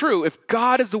that's true, if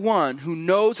God is the one who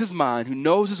knows his mind, who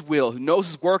knows his will, who knows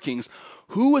his workings,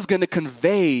 who is going to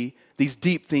convey these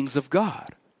deep things of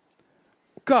God?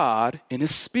 God in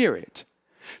his Spirit.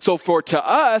 So to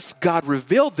us, God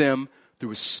revealed them through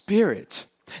his Spirit.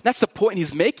 That's the point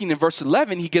he's making in verse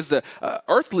 11. He gives the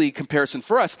earthly comparison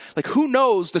for us. Like, who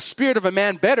knows the spirit of a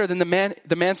man better than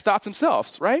the man's thoughts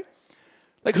themselves, right?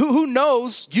 Like, who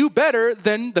knows you better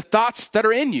than the thoughts that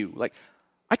are in you? Like,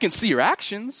 I can see your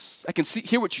actions. I can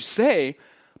hear what you say.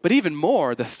 But even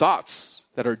more, the thoughts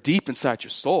that are deep inside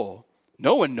your soul,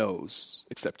 no one knows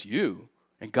except you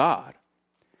and God.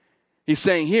 He's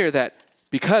saying here that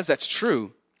because that's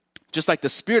true, just like the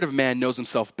spirit of man knows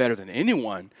himself better than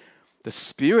anyone, the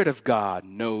Spirit of God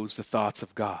knows the thoughts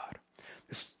of God.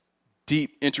 There's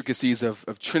deep intricacies of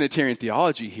Trinitarian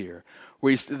theology here,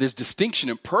 where there's distinction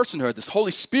in personhood. This Holy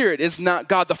Spirit is not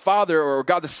God the Father or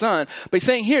God the Son, but he's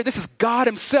saying here, this is God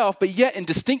himself, but yet in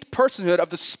distinct personhood of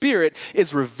the Spirit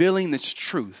is revealing this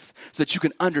truth so that you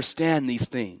can understand these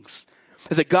things.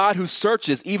 That the God who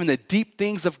searches even the deep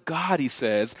things of God, he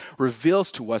says,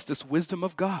 reveals to us this wisdom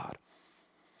of God.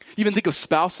 Even think of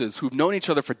spouses who've known each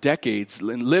other for decades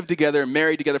and lived together and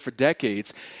married together for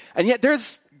decades. And yet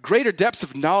there's greater depths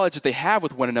of knowledge that they have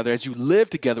with one another as you live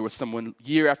together with someone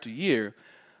year after year.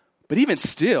 But even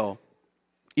still,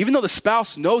 even though the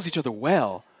spouse knows each other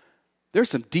well, there's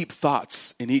some deep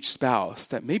thoughts in each spouse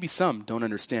that maybe some don't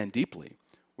understand deeply,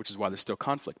 which is why there's still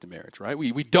conflict in marriage, right?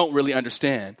 We don't really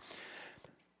understand.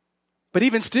 But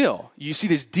even still, you see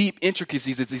these deep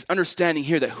intricacies, these understanding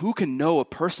here that who can know a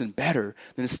person better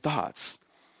than his thoughts?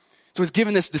 So he's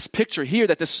given this picture here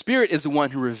that the Spirit is the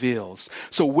one who reveals.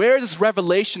 So where is this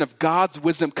revelation of God's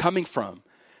wisdom coming from?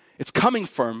 It's coming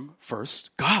from, first,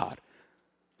 God,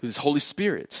 through his Holy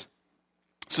Spirit.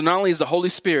 So not only is the Holy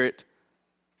Spirit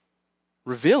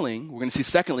revealing, we're going to see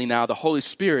secondly now, the Holy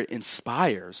Spirit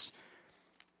inspires.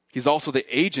 He's also the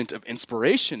agent of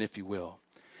inspiration, if you will.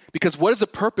 Because what is the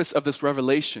purpose of this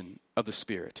revelation of the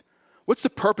Spirit? What's the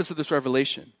purpose of this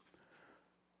revelation?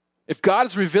 If God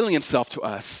is revealing himself to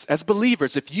us as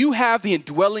believers, if you have the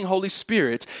indwelling Holy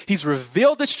Spirit, he's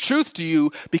revealed this truth to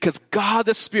you because God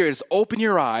the Spirit has opened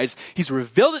your eyes. He's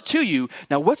revealed it to you.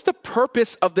 Now, what's the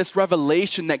purpose of this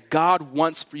revelation that God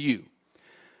wants for you?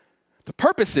 The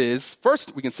purpose is,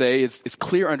 first we can say, is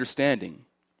clear understanding.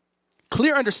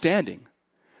 Clear understanding.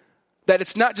 That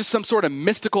it's not just some sort of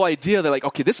mystical idea that like,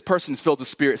 okay, this person's filled with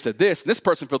the Spirit said this, and this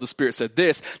person filled with the Spirit said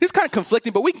this. This is kind of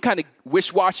conflicting, but we can kind of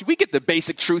wish-washy. We get the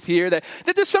basic truth here that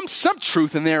there's some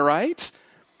truth in there, right?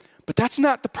 But that's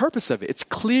not the purpose of it. It's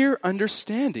clear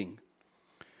understanding.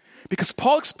 Because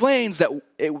Paul explains that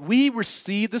we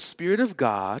receive the Spirit of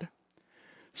God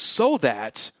so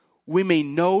that we may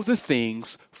know the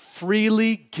things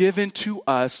freely given to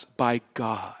us by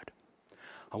God.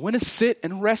 I want to sit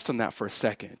and rest on that for a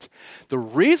second. The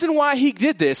reason why he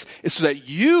did this is so that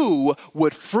you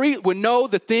would know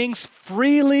the things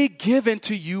freely given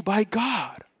to you by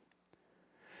God.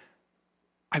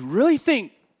 I really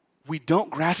think we don't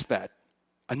grasp that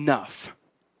enough.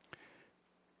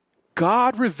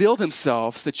 God revealed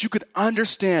himself so that you could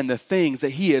understand the things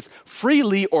that he has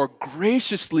freely or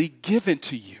graciously given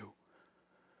to you.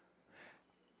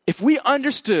 If we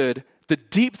understood the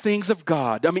deep things of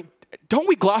God, don't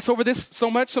we gloss over this so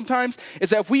much sometimes? Is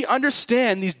that if we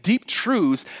understand these deep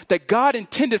truths that God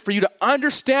intended for you to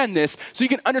understand this so you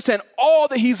can understand all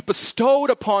that he's bestowed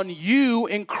upon you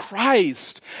in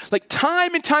Christ. Like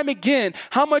time and time again,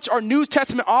 how much are New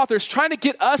Testament authors trying to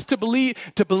get us to believe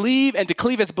and to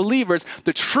cleave as believers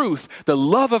the truth, the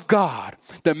love of God,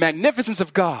 the magnificence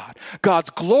of God,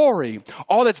 God's glory,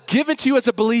 all that's given to you as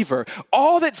a believer,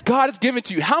 all that God has given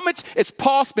to you. How much is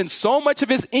Paul spend so much of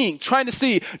his ink trying to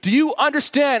see, do you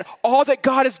understand all that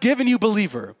God has given you,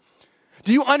 believer?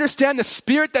 Do you understand the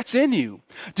Spirit that's in you?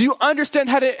 Do you understand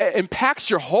how it impacts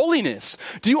your holiness?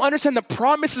 Do you understand the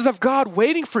promises of God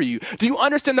waiting for you? Do you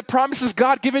understand the promises of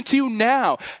God given to you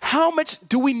now? How much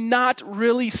do we not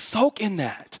really soak in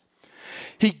that?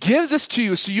 He gives this to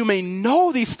you so you may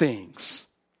know these things.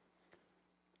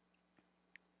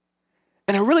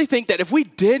 And I really think that if we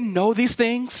did know these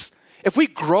things, if we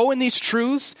grow in these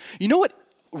truths, you know what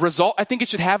result I think it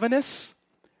should have in us?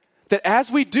 That as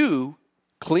we do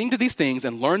cling to these things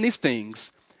and learn these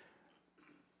things,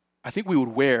 I think we would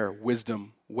wear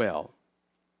wisdom well.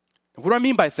 And what do I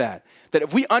mean by that? That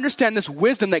if we understand this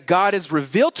wisdom that God has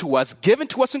revealed to us, given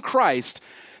to us in Christ,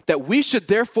 that we should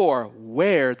therefore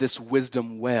wear this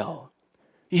wisdom well.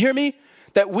 You hear me?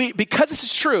 That because this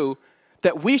is true,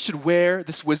 that we should wear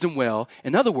this wisdom well.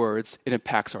 In other words, it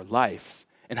impacts our life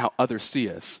and how others see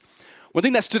us. One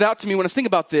thing that stood out to me when I was thinking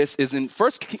about this is in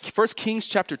 1 Kings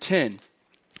chapter 10.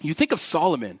 You think of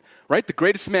Solomon, right? The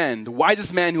greatest man, the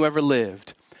wisest man who ever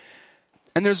lived.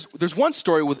 And there's one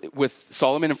story with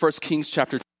Solomon in 1 Kings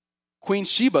chapter 10. Queen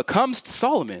Sheba comes to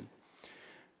Solomon.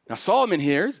 Now Solomon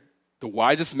here is the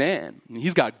wisest man.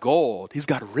 He's got gold. He's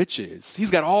got riches. He's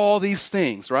got all these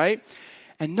things, right?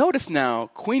 And notice now,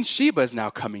 Queen Sheba is now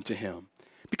coming to him.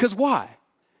 Because why?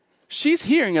 She's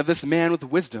hearing of this man with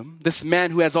wisdom, this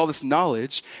man who has all this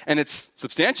knowledge, and it's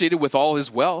substantiated with all his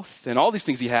wealth and all these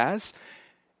things he has.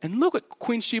 And look what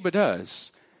Queen Sheba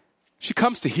does. She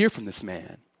comes to hear from this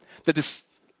man, that this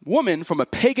woman from a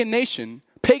pagan nation,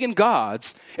 pagan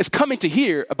gods, is coming to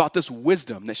hear about this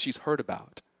wisdom that she's heard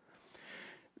about.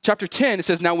 Chapter 10, it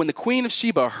says, now when the queen of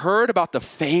Sheba heard about the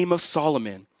fame of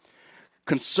Solomon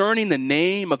concerning the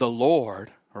name of the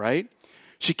Lord, right?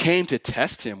 She came to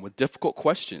test him with difficult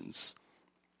questions.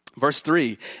 Verse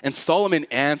 3, and Solomon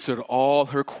answered all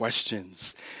her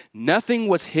questions. Nothing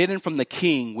was hidden from the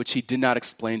king which he did not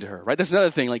explain to her, right? That's another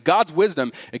thing. Like God's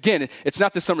wisdom, again, it's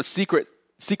not this some secret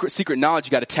knowledge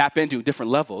you got to tap into at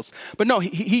different levels. But no,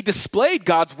 he displayed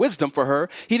God's wisdom for her.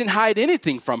 He didn't hide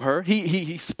anything from her.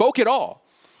 He spoke it all.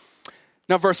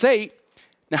 Now, verse 8,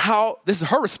 this is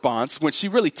her response when she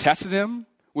really tested him,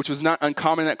 which was not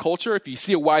uncommon in that culture. If you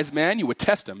see a wise man, you would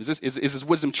test him. Is his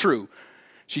wisdom true?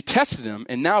 She tested him,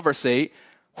 and now verse 8,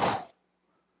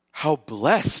 how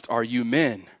blessed are you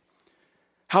men?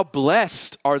 How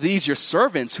blessed are these your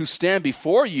servants who stand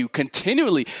before you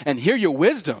continually and hear your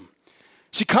wisdom?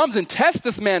 She comes and tests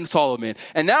this man, Solomon,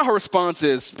 and now her response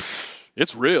is,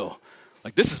 it's real.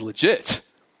 Like, this is legit.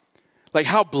 Like,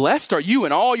 how blessed are you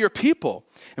and all your people?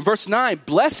 In verse 9,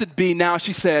 blessed be, now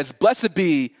she says, blessed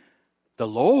be the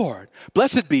Lord.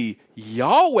 Blessed be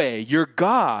Yahweh, your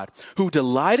God, who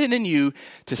delighted in you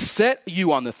to set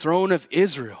you on the throne of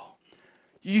Israel.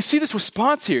 You see this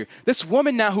response here. This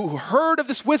woman now who heard of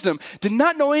this wisdom did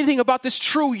not know anything about this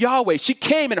true Yahweh. She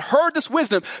came and heard this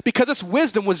wisdom because this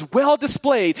wisdom was well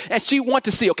displayed, and she wanted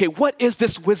to see, okay, what is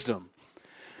this wisdom?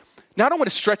 Now, I don't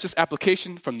want to stretch this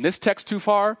application from this text too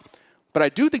far, but I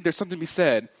do think there's something to be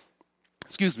said,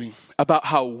 about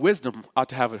how wisdom ought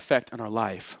to have an effect on our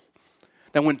life.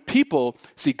 That when people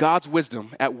see God's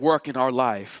wisdom at work in our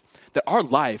life, that our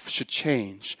life should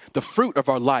change. The fruit of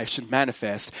our life should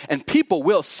manifest. And people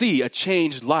will see a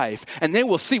changed life. And they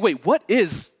will see, wait, what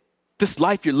is this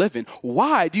life you're living?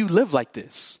 Why do you live like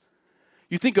this?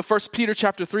 You think of 1 Peter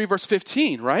chapter 3, verse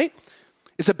 15, right?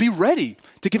 Is to be ready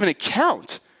to give an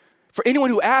account for anyone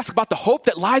who asks about the hope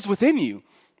that lies within you.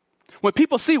 When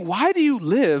people see, why do you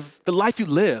live the life you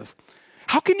live?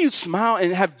 How can you smile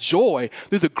and have joy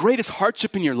through the greatest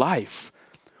hardship in your life?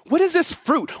 What is this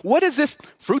fruit? What is this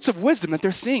fruits of wisdom that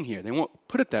they're seeing here? They won't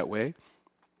put it that way,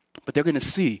 but they're going to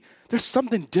see there's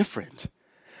something different.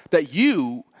 That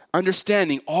you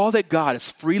understanding all that God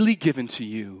has freely given to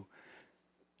you,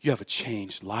 you have a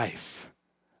changed life,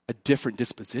 a different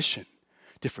disposition,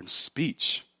 different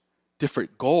speech,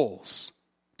 different goals,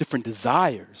 different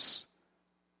desires,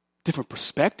 different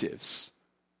perspectives.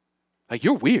 Like,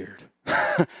 you're weird.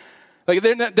 Like,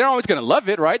 they're always going to love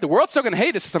it, right? The world's still going to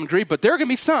hate us to some degree, but there are going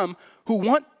to be some who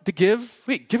want to give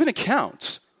an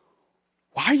account.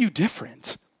 Why are you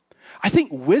different? I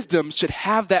think wisdom should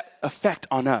have that effect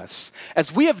on us.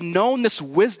 As we have known this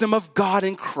wisdom of God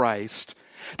in Christ,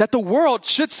 that the world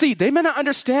should see, they may not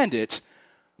understand it,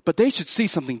 but they should see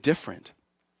something different.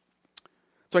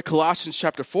 So like Colossians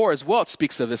chapter 4 as well, it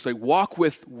speaks of this, like walk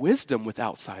with wisdom with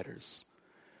outsiders.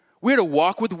 We're to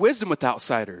walk with wisdom with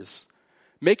outsiders,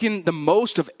 making the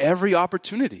most of every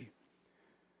opportunity.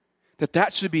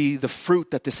 That should be the fruit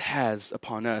that this has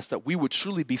upon us, that we would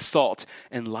truly be salt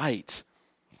and light.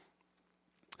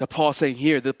 That Paul's saying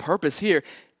here, the purpose here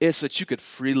is so that you could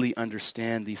freely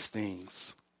understand these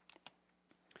things.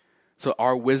 So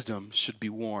our wisdom should be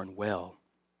worn well.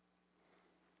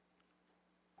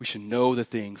 We should know the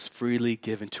things freely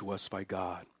given to us by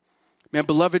God. Man,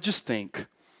 beloved, just think.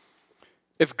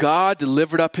 If God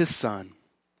delivered up his Son,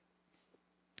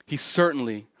 he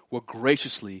certainly will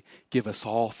graciously give us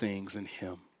all things in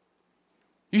him.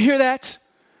 You hear that?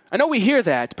 I know we hear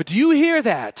that, but do you hear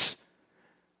that?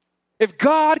 If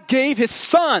God gave his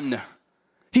Son,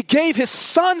 he gave his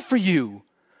Son for you,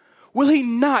 will he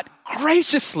not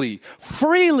graciously,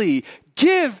 freely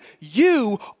give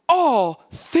you all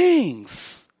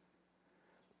things?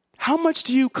 How much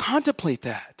do you contemplate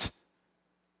that?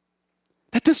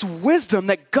 That this wisdom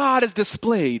that God has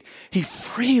displayed, he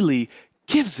freely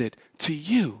gives it to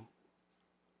you.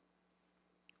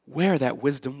 Wear that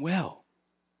wisdom well.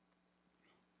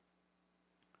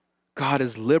 God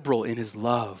is liberal in his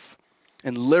love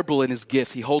and liberal in his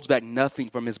gifts. He holds back nothing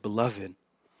from his beloved.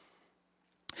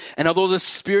 And although this is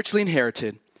spiritually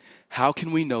inherited, how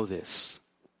can we know this?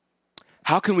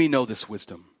 How can we know this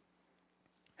wisdom?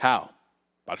 How?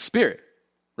 By the Spirit,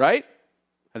 right?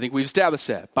 I think we've established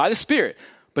that. By the Spirit.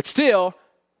 But still,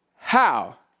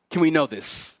 how can we know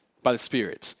this by the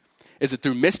Spirit? Is it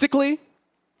through mystically?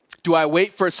 Do I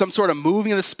wait for some sort of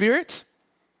moving of the Spirit?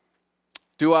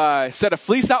 Do I set a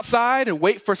fleece outside and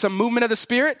wait for some movement of the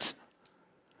Spirit?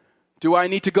 Do I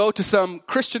need to go to some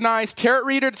Christianized tarot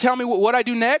reader to tell me what I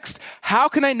do next? How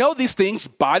can I know these things?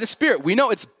 By the Spirit. We know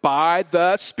it's by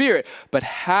the Spirit. But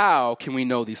how can we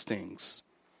know these things?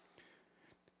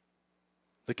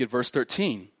 Look at verse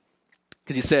 13.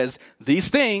 Because he says, these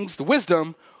things, the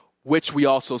wisdom, which we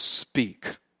also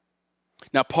speak.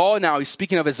 Now, Paul he's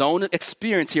speaking of his own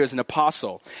experience here as an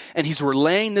apostle. And he's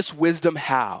relaying this wisdom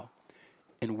how?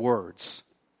 In words.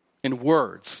 In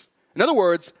words. In other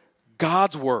words,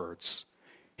 God's words.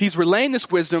 He's relaying this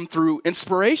wisdom through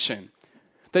inspiration.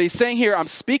 That he's saying here, I'm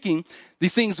speaking,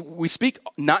 these things we speak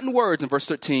not in words in verse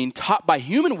 13, taught by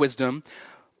human wisdom,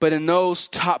 but in those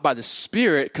taught by the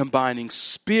Spirit, combining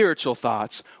spiritual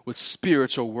thoughts with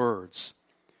spiritual words.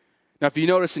 Now, if you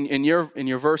notice in your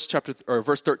verse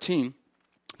 13,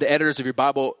 the editors of your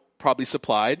Bible probably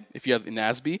supplied, if you have in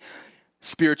NASB,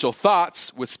 spiritual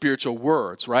thoughts with spiritual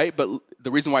words, right? But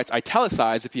the reason why it's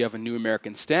italicized, if you have a New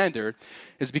American Standard,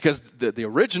 is because the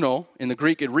original, in the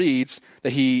Greek, it reads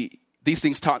that these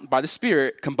things taught by the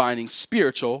Spirit, combining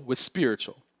spiritual with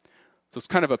spiritual. So it's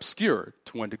kind of obscure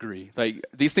to one degree. Like,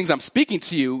 these things I'm speaking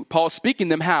to you, Paul's speaking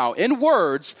them how? In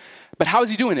words, but how is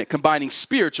he doing it? Combining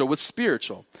spiritual with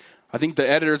spiritual. I think the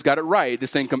editors got it right.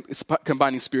 This thing is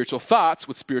combining spiritual thoughts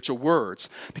with spiritual words.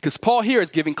 Because Paul here is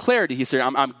giving clarity. He's saying,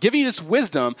 I'm giving you this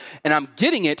wisdom, and I'm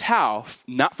getting it how?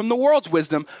 Not from the world's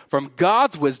wisdom, from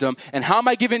God's wisdom. And how am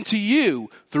I giving to you?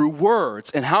 Through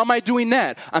words. And how am I doing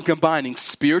that? I'm combining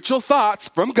spiritual thoughts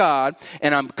from God,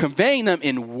 and I'm conveying them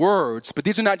in words. But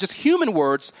these are not just human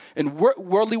words and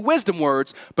worldly wisdom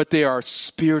words, but they are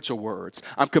spiritual words.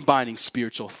 I'm combining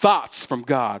spiritual thoughts from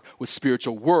God with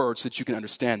spiritual words so that you can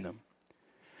understand them.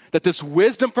 That this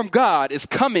wisdom from God is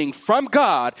coming from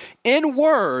God in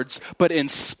words, but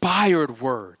inspired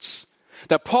words.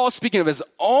 That Paul is speaking of his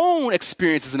own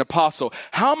experience as an apostle.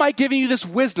 How am I giving you this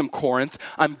wisdom, Corinth?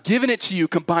 I'm giving it to you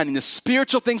combining the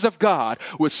spiritual things of God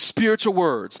with spiritual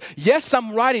words. Yes,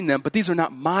 I'm writing them, but these are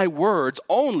not my words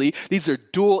only. These are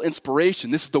dual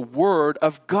inspiration. This is the word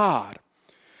of God.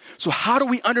 So how do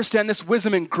we understand this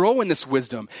wisdom and grow in this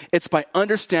wisdom? It's by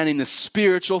understanding the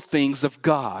spiritual things of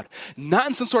God. Not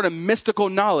in some sort of mystical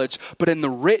knowledge, but in the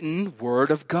written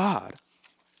word of God.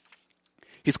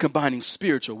 He's combining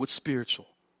spiritual with spiritual.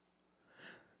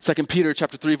 2 Peter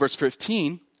chapter 3, verse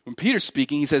 15, when Peter's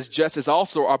speaking, he says, just as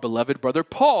also our beloved brother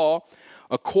Paul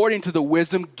according to the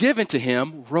wisdom given to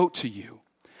him, wrote to you.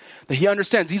 That he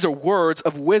understands these are words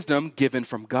of wisdom given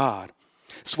from God.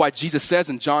 That's why Jesus says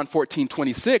in John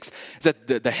 14:26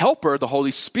 that the helper, the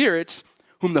Holy Spirit,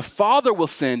 whom the Father will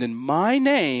send in my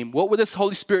name, what will this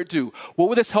Holy Spirit do? What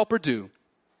will this helper do?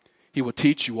 He will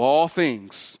teach you all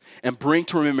things and bring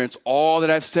to remembrance all that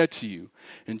I've said to you.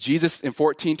 And Jesus in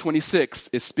 14:26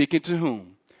 is speaking to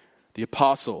whom? The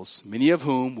apostles, many of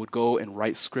whom would go and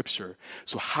write scripture.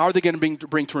 So how are they going to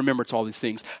bring to remembrance all these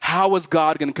things? How is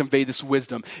God going to convey this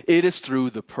wisdom? It is through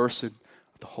the person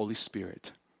of the Holy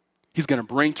Spirit. He's going to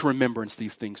bring to remembrance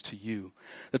these things to you.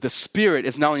 That the Spirit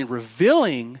is not only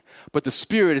revealing, but the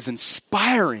Spirit is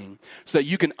inspiring so that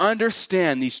you can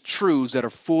understand these truths that are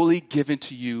fully given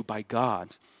to you by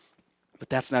God. But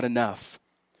that's not enough.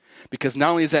 Because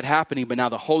not only is that happening, but now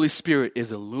the Holy Spirit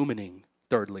is illuminating.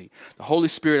 Thirdly, the Holy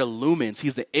Spirit illumines.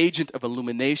 He's the agent of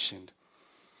illumination.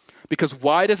 Because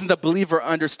why doesn't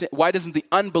the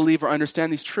unbeliever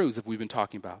understand these truths that we've been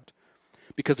talking about?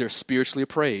 Because they're spiritually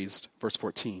appraised. Verse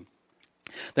 14.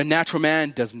 The natural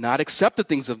man does not accept the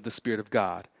things of the Spirit of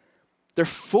God. They're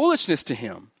foolishness to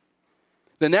him.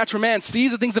 The natural man sees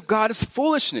the things of God as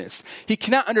foolishness. He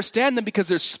cannot understand them because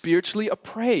they're spiritually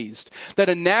appraised. That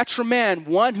a natural man,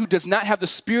 one who does not have the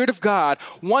Spirit of God,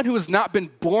 one who has not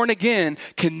been born again,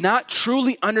 cannot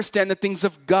truly understand the things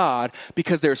of God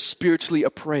because they're spiritually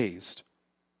appraised.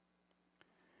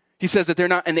 He says that they're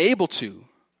not unable to.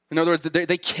 In other words,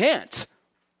 they can't.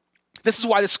 This is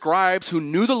why the scribes who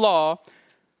knew the law,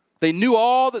 they knew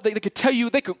all that they could tell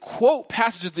you, they could quote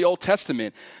passages of the Old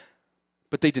Testament,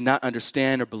 but they did not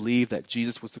understand or believe that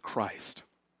Jesus was the Christ.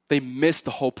 They missed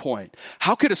the whole point.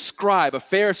 How could a scribe, a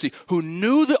Pharisee, who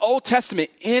knew the Old Testament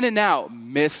in and out,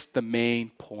 miss the main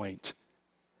point?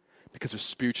 Because they're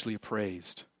spiritually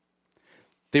appraised.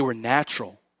 They were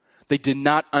natural. They did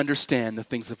not understand the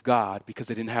things of God because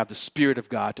they didn't have the Spirit of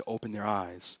God to open their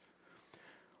eyes.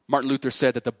 Martin Luther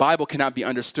said that the Bible cannot be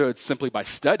understood simply by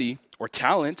study or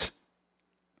talent.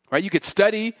 Right? You could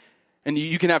study and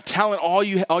you can have talent all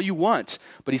you want,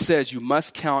 but he says you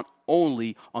must count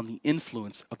only on the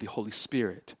influence of the Holy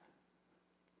Spirit.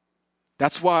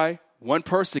 That's why one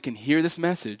person can hear this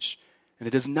message and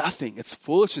it is nothing. It's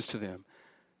foolishness to them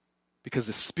because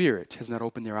the Spirit has not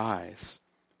opened their eyes.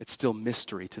 It's still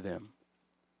mystery to them.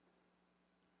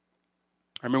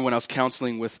 I remember when I was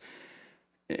counseling with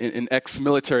an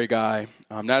ex-military guy,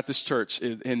 not at this church,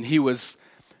 and he was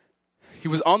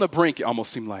on the brink, it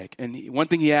almost seemed like. And one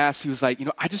thing he asked, he was like,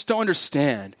 I just don't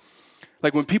understand.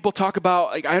 Like when people talk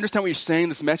about, like, I understand what you're saying,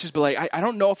 this message, but like, I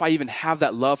don't know if I even have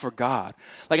that love for God.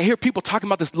 Like I hear people talking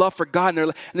about this love for God,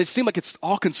 and they seem like it's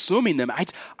all consuming them.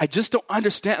 I just don't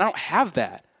understand. I don't have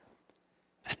that.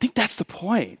 I think that's the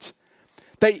point.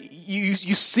 That you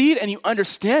see it and you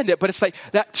understand it, but it's like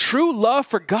that true love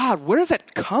for God, where does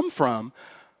that come from?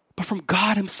 But from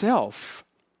God himself.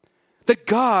 That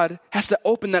God has to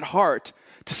open that heart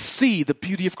to see the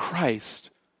beauty of Christ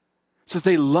so that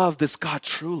they love this God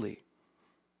truly.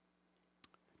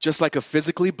 Just like a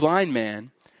physically blind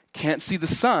man can't see the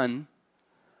sun,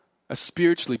 a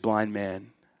spiritually blind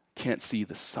man can't see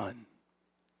the sun.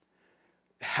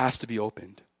 It has to be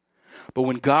opened. But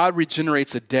when God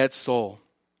regenerates a dead soul,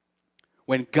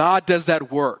 when God does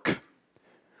that work,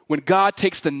 when God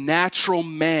takes the natural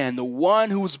man, the one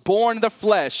who was born of the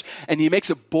flesh, and he makes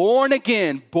it born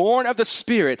again, born of the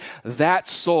Spirit, that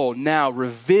soul now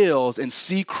reveals and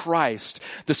sees Christ.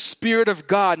 The Spirit of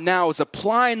God now is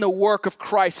applying the work of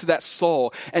Christ to that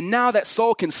soul. And now that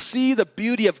soul can see the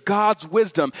beauty of God's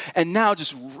wisdom and now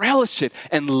just relish it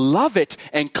and love it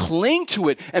and cling to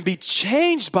it and be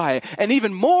changed by it. And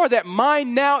even more, that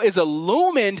mind now is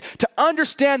illumined to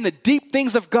understand the deep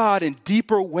things of God in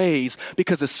deeper ways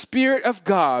because the Spirit of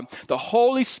God, the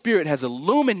Holy Spirit, has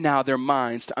illumined now their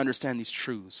minds to understand these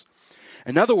truths.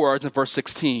 In other words, in verse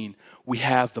 16, we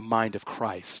have the mind of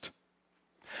Christ.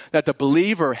 That the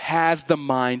believer has the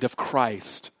mind of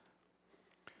Christ.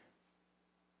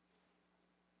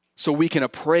 So we can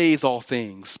appraise all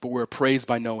things, but we're appraised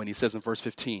by no one, he says in verse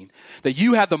 15. That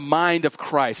you have the mind of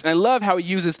Christ. And I love how he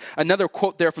uses another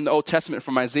quote there from the Old Testament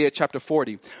from Isaiah chapter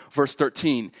 40, verse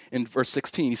 13 and verse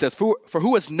 16. He says, for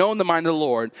who has known the mind of the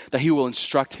Lord, that he will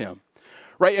instruct him.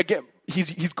 Right? Again,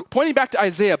 he's pointing back to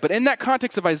Isaiah, but in that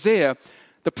context of Isaiah,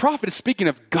 the prophet is speaking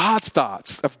of God's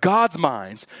thoughts, of God's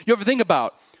minds. You ever think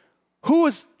about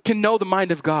can know the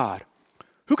mind of God?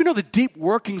 Who can know the deep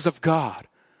workings of God?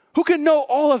 Who can know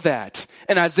all of that?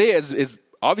 And Isaiah is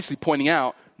obviously pointing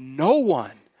out, no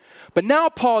one. But now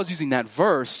Paul is using that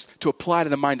verse to apply to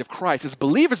the mind of Christ. As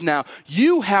believers now,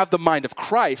 you have the mind of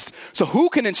Christ. So who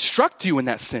can instruct you in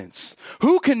that sense?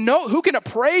 Who can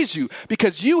appraise you?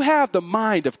 Because you have the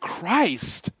mind of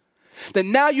Christ.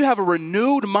 Then now you have a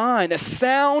renewed mind, a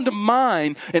sound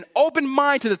mind, an open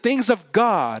mind to the things of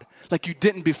God like you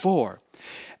didn't before.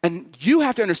 And you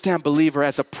have to understand, believer,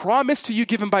 as a promise to you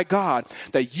given by God,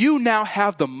 that you now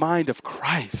have the mind of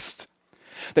Christ.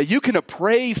 That you can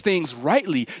appraise things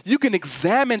rightly. You can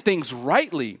examine things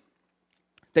rightly.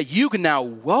 That you can now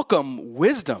welcome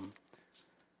wisdom.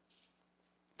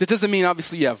 That doesn't mean,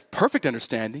 obviously, you have perfect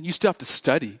understanding. You still have to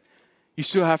study. You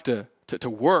still have to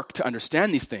work to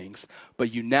understand these things.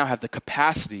 But you now have the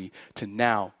capacity to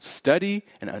now study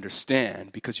and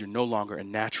understand because you're no longer a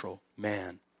natural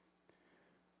man.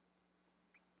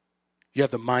 You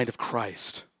have the mind of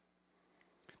Christ.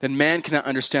 Then man cannot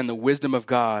understand the wisdom of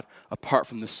God apart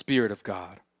from the Spirit of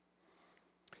God.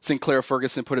 Sinclair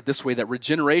Ferguson put it this way, that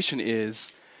regeneration,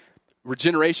 he's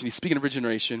speaking of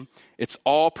regeneration, it's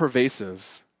all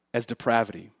pervasive as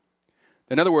depravity.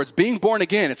 In other words, being born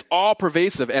again, it's all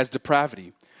pervasive as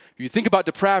depravity. If you think about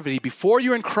depravity, before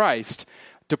you're in Christ,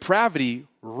 depravity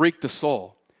reeked the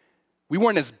soul. We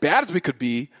weren't as bad as we could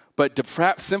be, but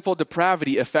sinful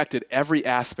depravity affected every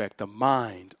aspect, the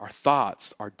mind, our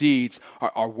thoughts, our deeds,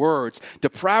 our words.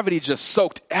 Depravity just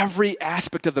soaked every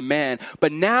aspect of the man.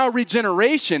 But now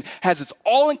regeneration has its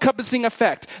all-encompassing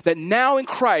effect that now in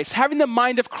Christ, having the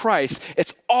mind of Christ,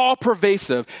 it's all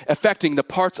pervasive, affecting the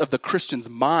parts of the Christian's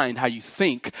mind, how you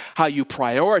think, how you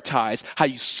prioritize, how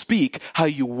you speak, how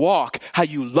you walk, how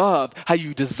you love, how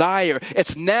you desire.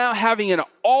 It's now having an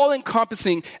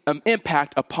all-encompassing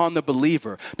impact upon the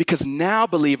believer. Because now,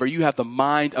 believer, you have the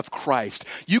mind of Christ.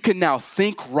 You can now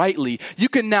think rightly. You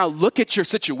can now look at your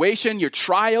situation, your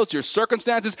trials, your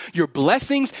circumstances, your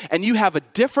blessings, and you have a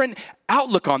different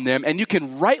outlook on them, and you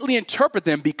can rightly interpret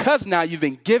them because now you've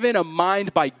been given a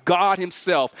mind by God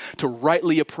himself to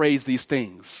rightly appraise these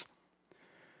things.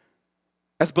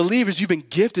 As believers, you've been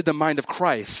gifted the mind of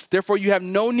Christ. Therefore, you have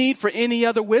no need for any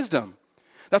other wisdom.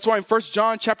 That's why in 1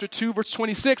 John chapter 2, verse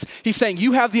 26, he's saying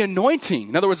you have the anointing,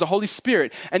 in other words, the Holy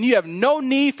Spirit, and you have no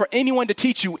need for anyone to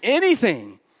teach you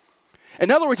anything.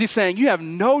 In other words, he's saying you have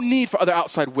no need for other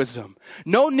outside wisdom,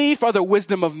 no need for other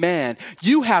wisdom of man.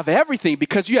 You have everything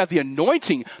because you have the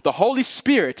anointing, the Holy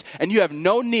Spirit, and you have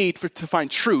no need to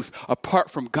find truth apart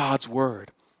from God's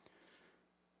word.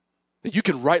 That you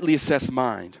can rightly assess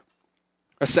life.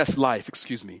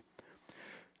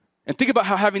 And think about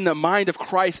how having the mind of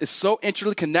Christ is so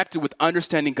intricately connected with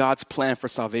understanding God's plan for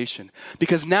salvation.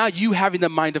 Because now you having the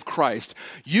mind of Christ,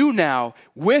 you now,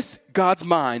 with God's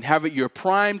mind, have it your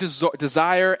prime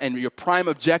desire and your prime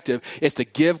objective is to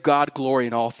give God glory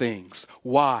in all things.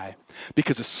 Why?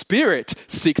 Because the Spirit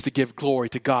seeks to give glory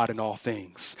to God in all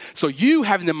things. So you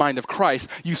having the mind of Christ,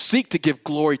 you seek to give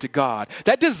glory to God.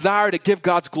 That desire to give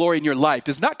God's glory in your life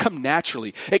does not come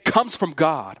naturally. It comes from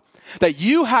God. That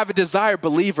you have a desire,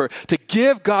 believer, to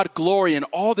give God glory in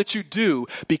all that you do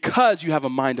because you have a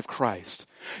mind of Christ.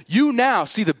 You now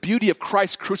see the beauty of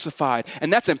Christ crucified,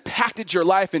 and that's impacted your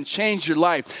life and changed your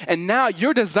life. And now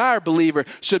your desire, believer,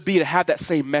 should be to have that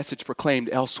same message proclaimed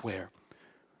elsewhere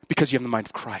because you have the mind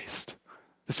of Christ.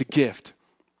 It's a gift.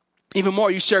 Even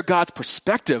more, you share God's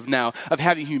perspective now of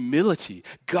having humility,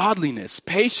 godliness,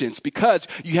 patience because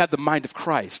you have the mind of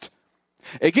Christ.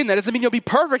 Again, that doesn't mean you'll be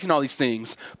perfect in all these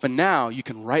things, but now you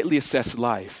can rightly assess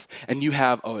life and you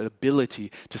have an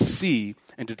ability to see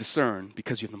and to discern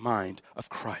because you have the mind of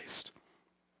Christ.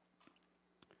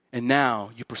 And now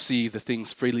you perceive the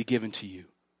things freely given to you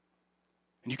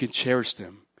and you can cherish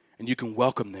them and you can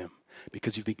welcome them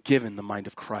because you've been given the mind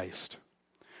of Christ.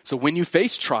 So when you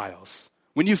face trials,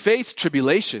 when you face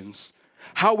tribulations,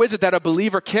 how is it that a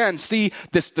believer can see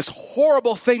this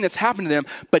horrible thing that's happened to them,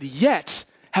 but yet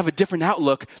have a different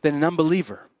outlook than an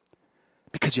unbeliever?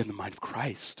 Because you have the mind of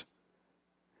Christ.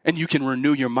 And you can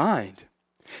renew your mind.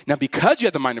 Now, because you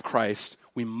have the mind of Christ,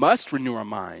 we must renew our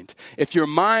mind. If you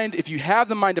have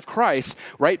the mind of Christ,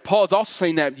 right, Paul is also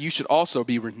saying that you should also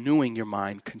be renewing your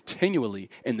mind continually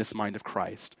in this mind of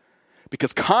Christ.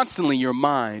 Because constantly your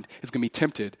mind is going to be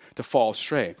tempted to fall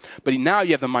astray. But now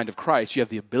you have the mind of Christ. You have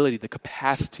the ability, the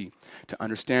capacity to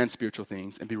understand spiritual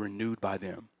things and be renewed by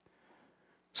them.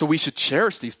 So we should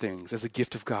cherish these things as a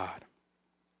gift of God.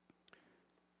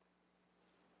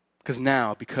 Because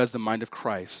now, because the mind of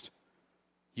Christ,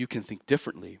 you can think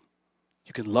differently.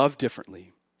 You can love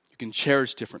differently. You can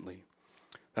cherish differently.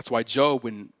 That's why Job,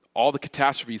 when all the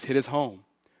catastrophes hit his home,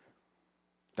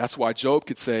 that's why Job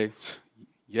could say,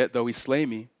 yet though he slay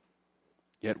me,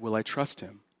 yet will I trust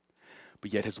him.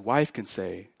 But yet his wife can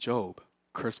say, Job,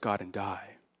 curse God and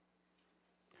die.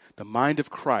 The mind of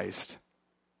Christ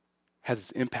has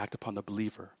its impact upon the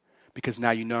believer because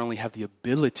now you not only have the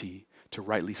ability to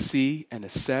rightly see and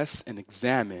assess and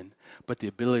examine, but the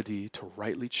ability to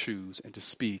rightly choose and to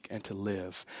speak and to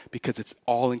live, because it's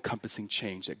all-encompassing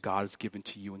change that God has given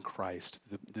to you in Christ,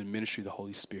 the ministry of the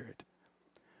Holy Spirit.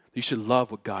 You should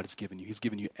love what God has given you. He's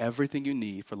given you everything you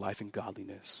need for life and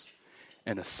godliness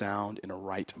and a sound and a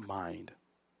right mind.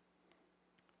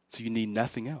 So you need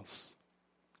nothing else.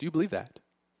 Do you believe that?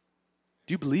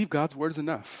 Do you believe God's word is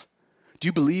enough? Do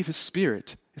you believe his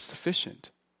Spirit is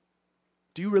sufficient?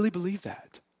 Do you really believe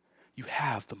that? You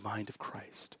have the mind of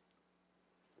Christ.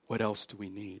 What else do we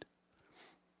need?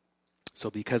 So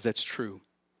because that's true,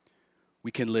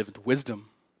 we can live with wisdom,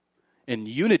 in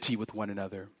unity with one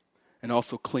another, and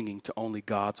also clinging to only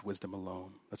God's wisdom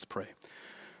alone. Let's pray.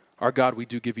 Our God, we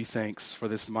do give you thanks for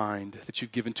this mind that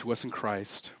you've given to us in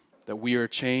Christ, that we are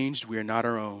changed, we are not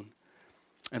our own.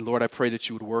 And Lord, I pray that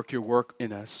you would work your work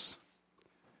in us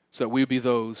so that we would be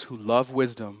those who love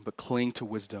wisdom but cling to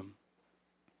wisdom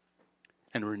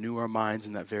and renew our minds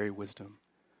in that very wisdom.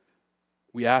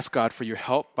 We ask, God, for your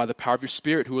help by the power of your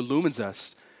Spirit who illumines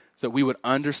us so that we would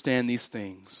understand these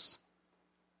things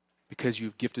because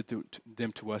you've gifted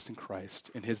them to us in Christ.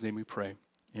 In his name we pray.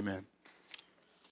 Amen.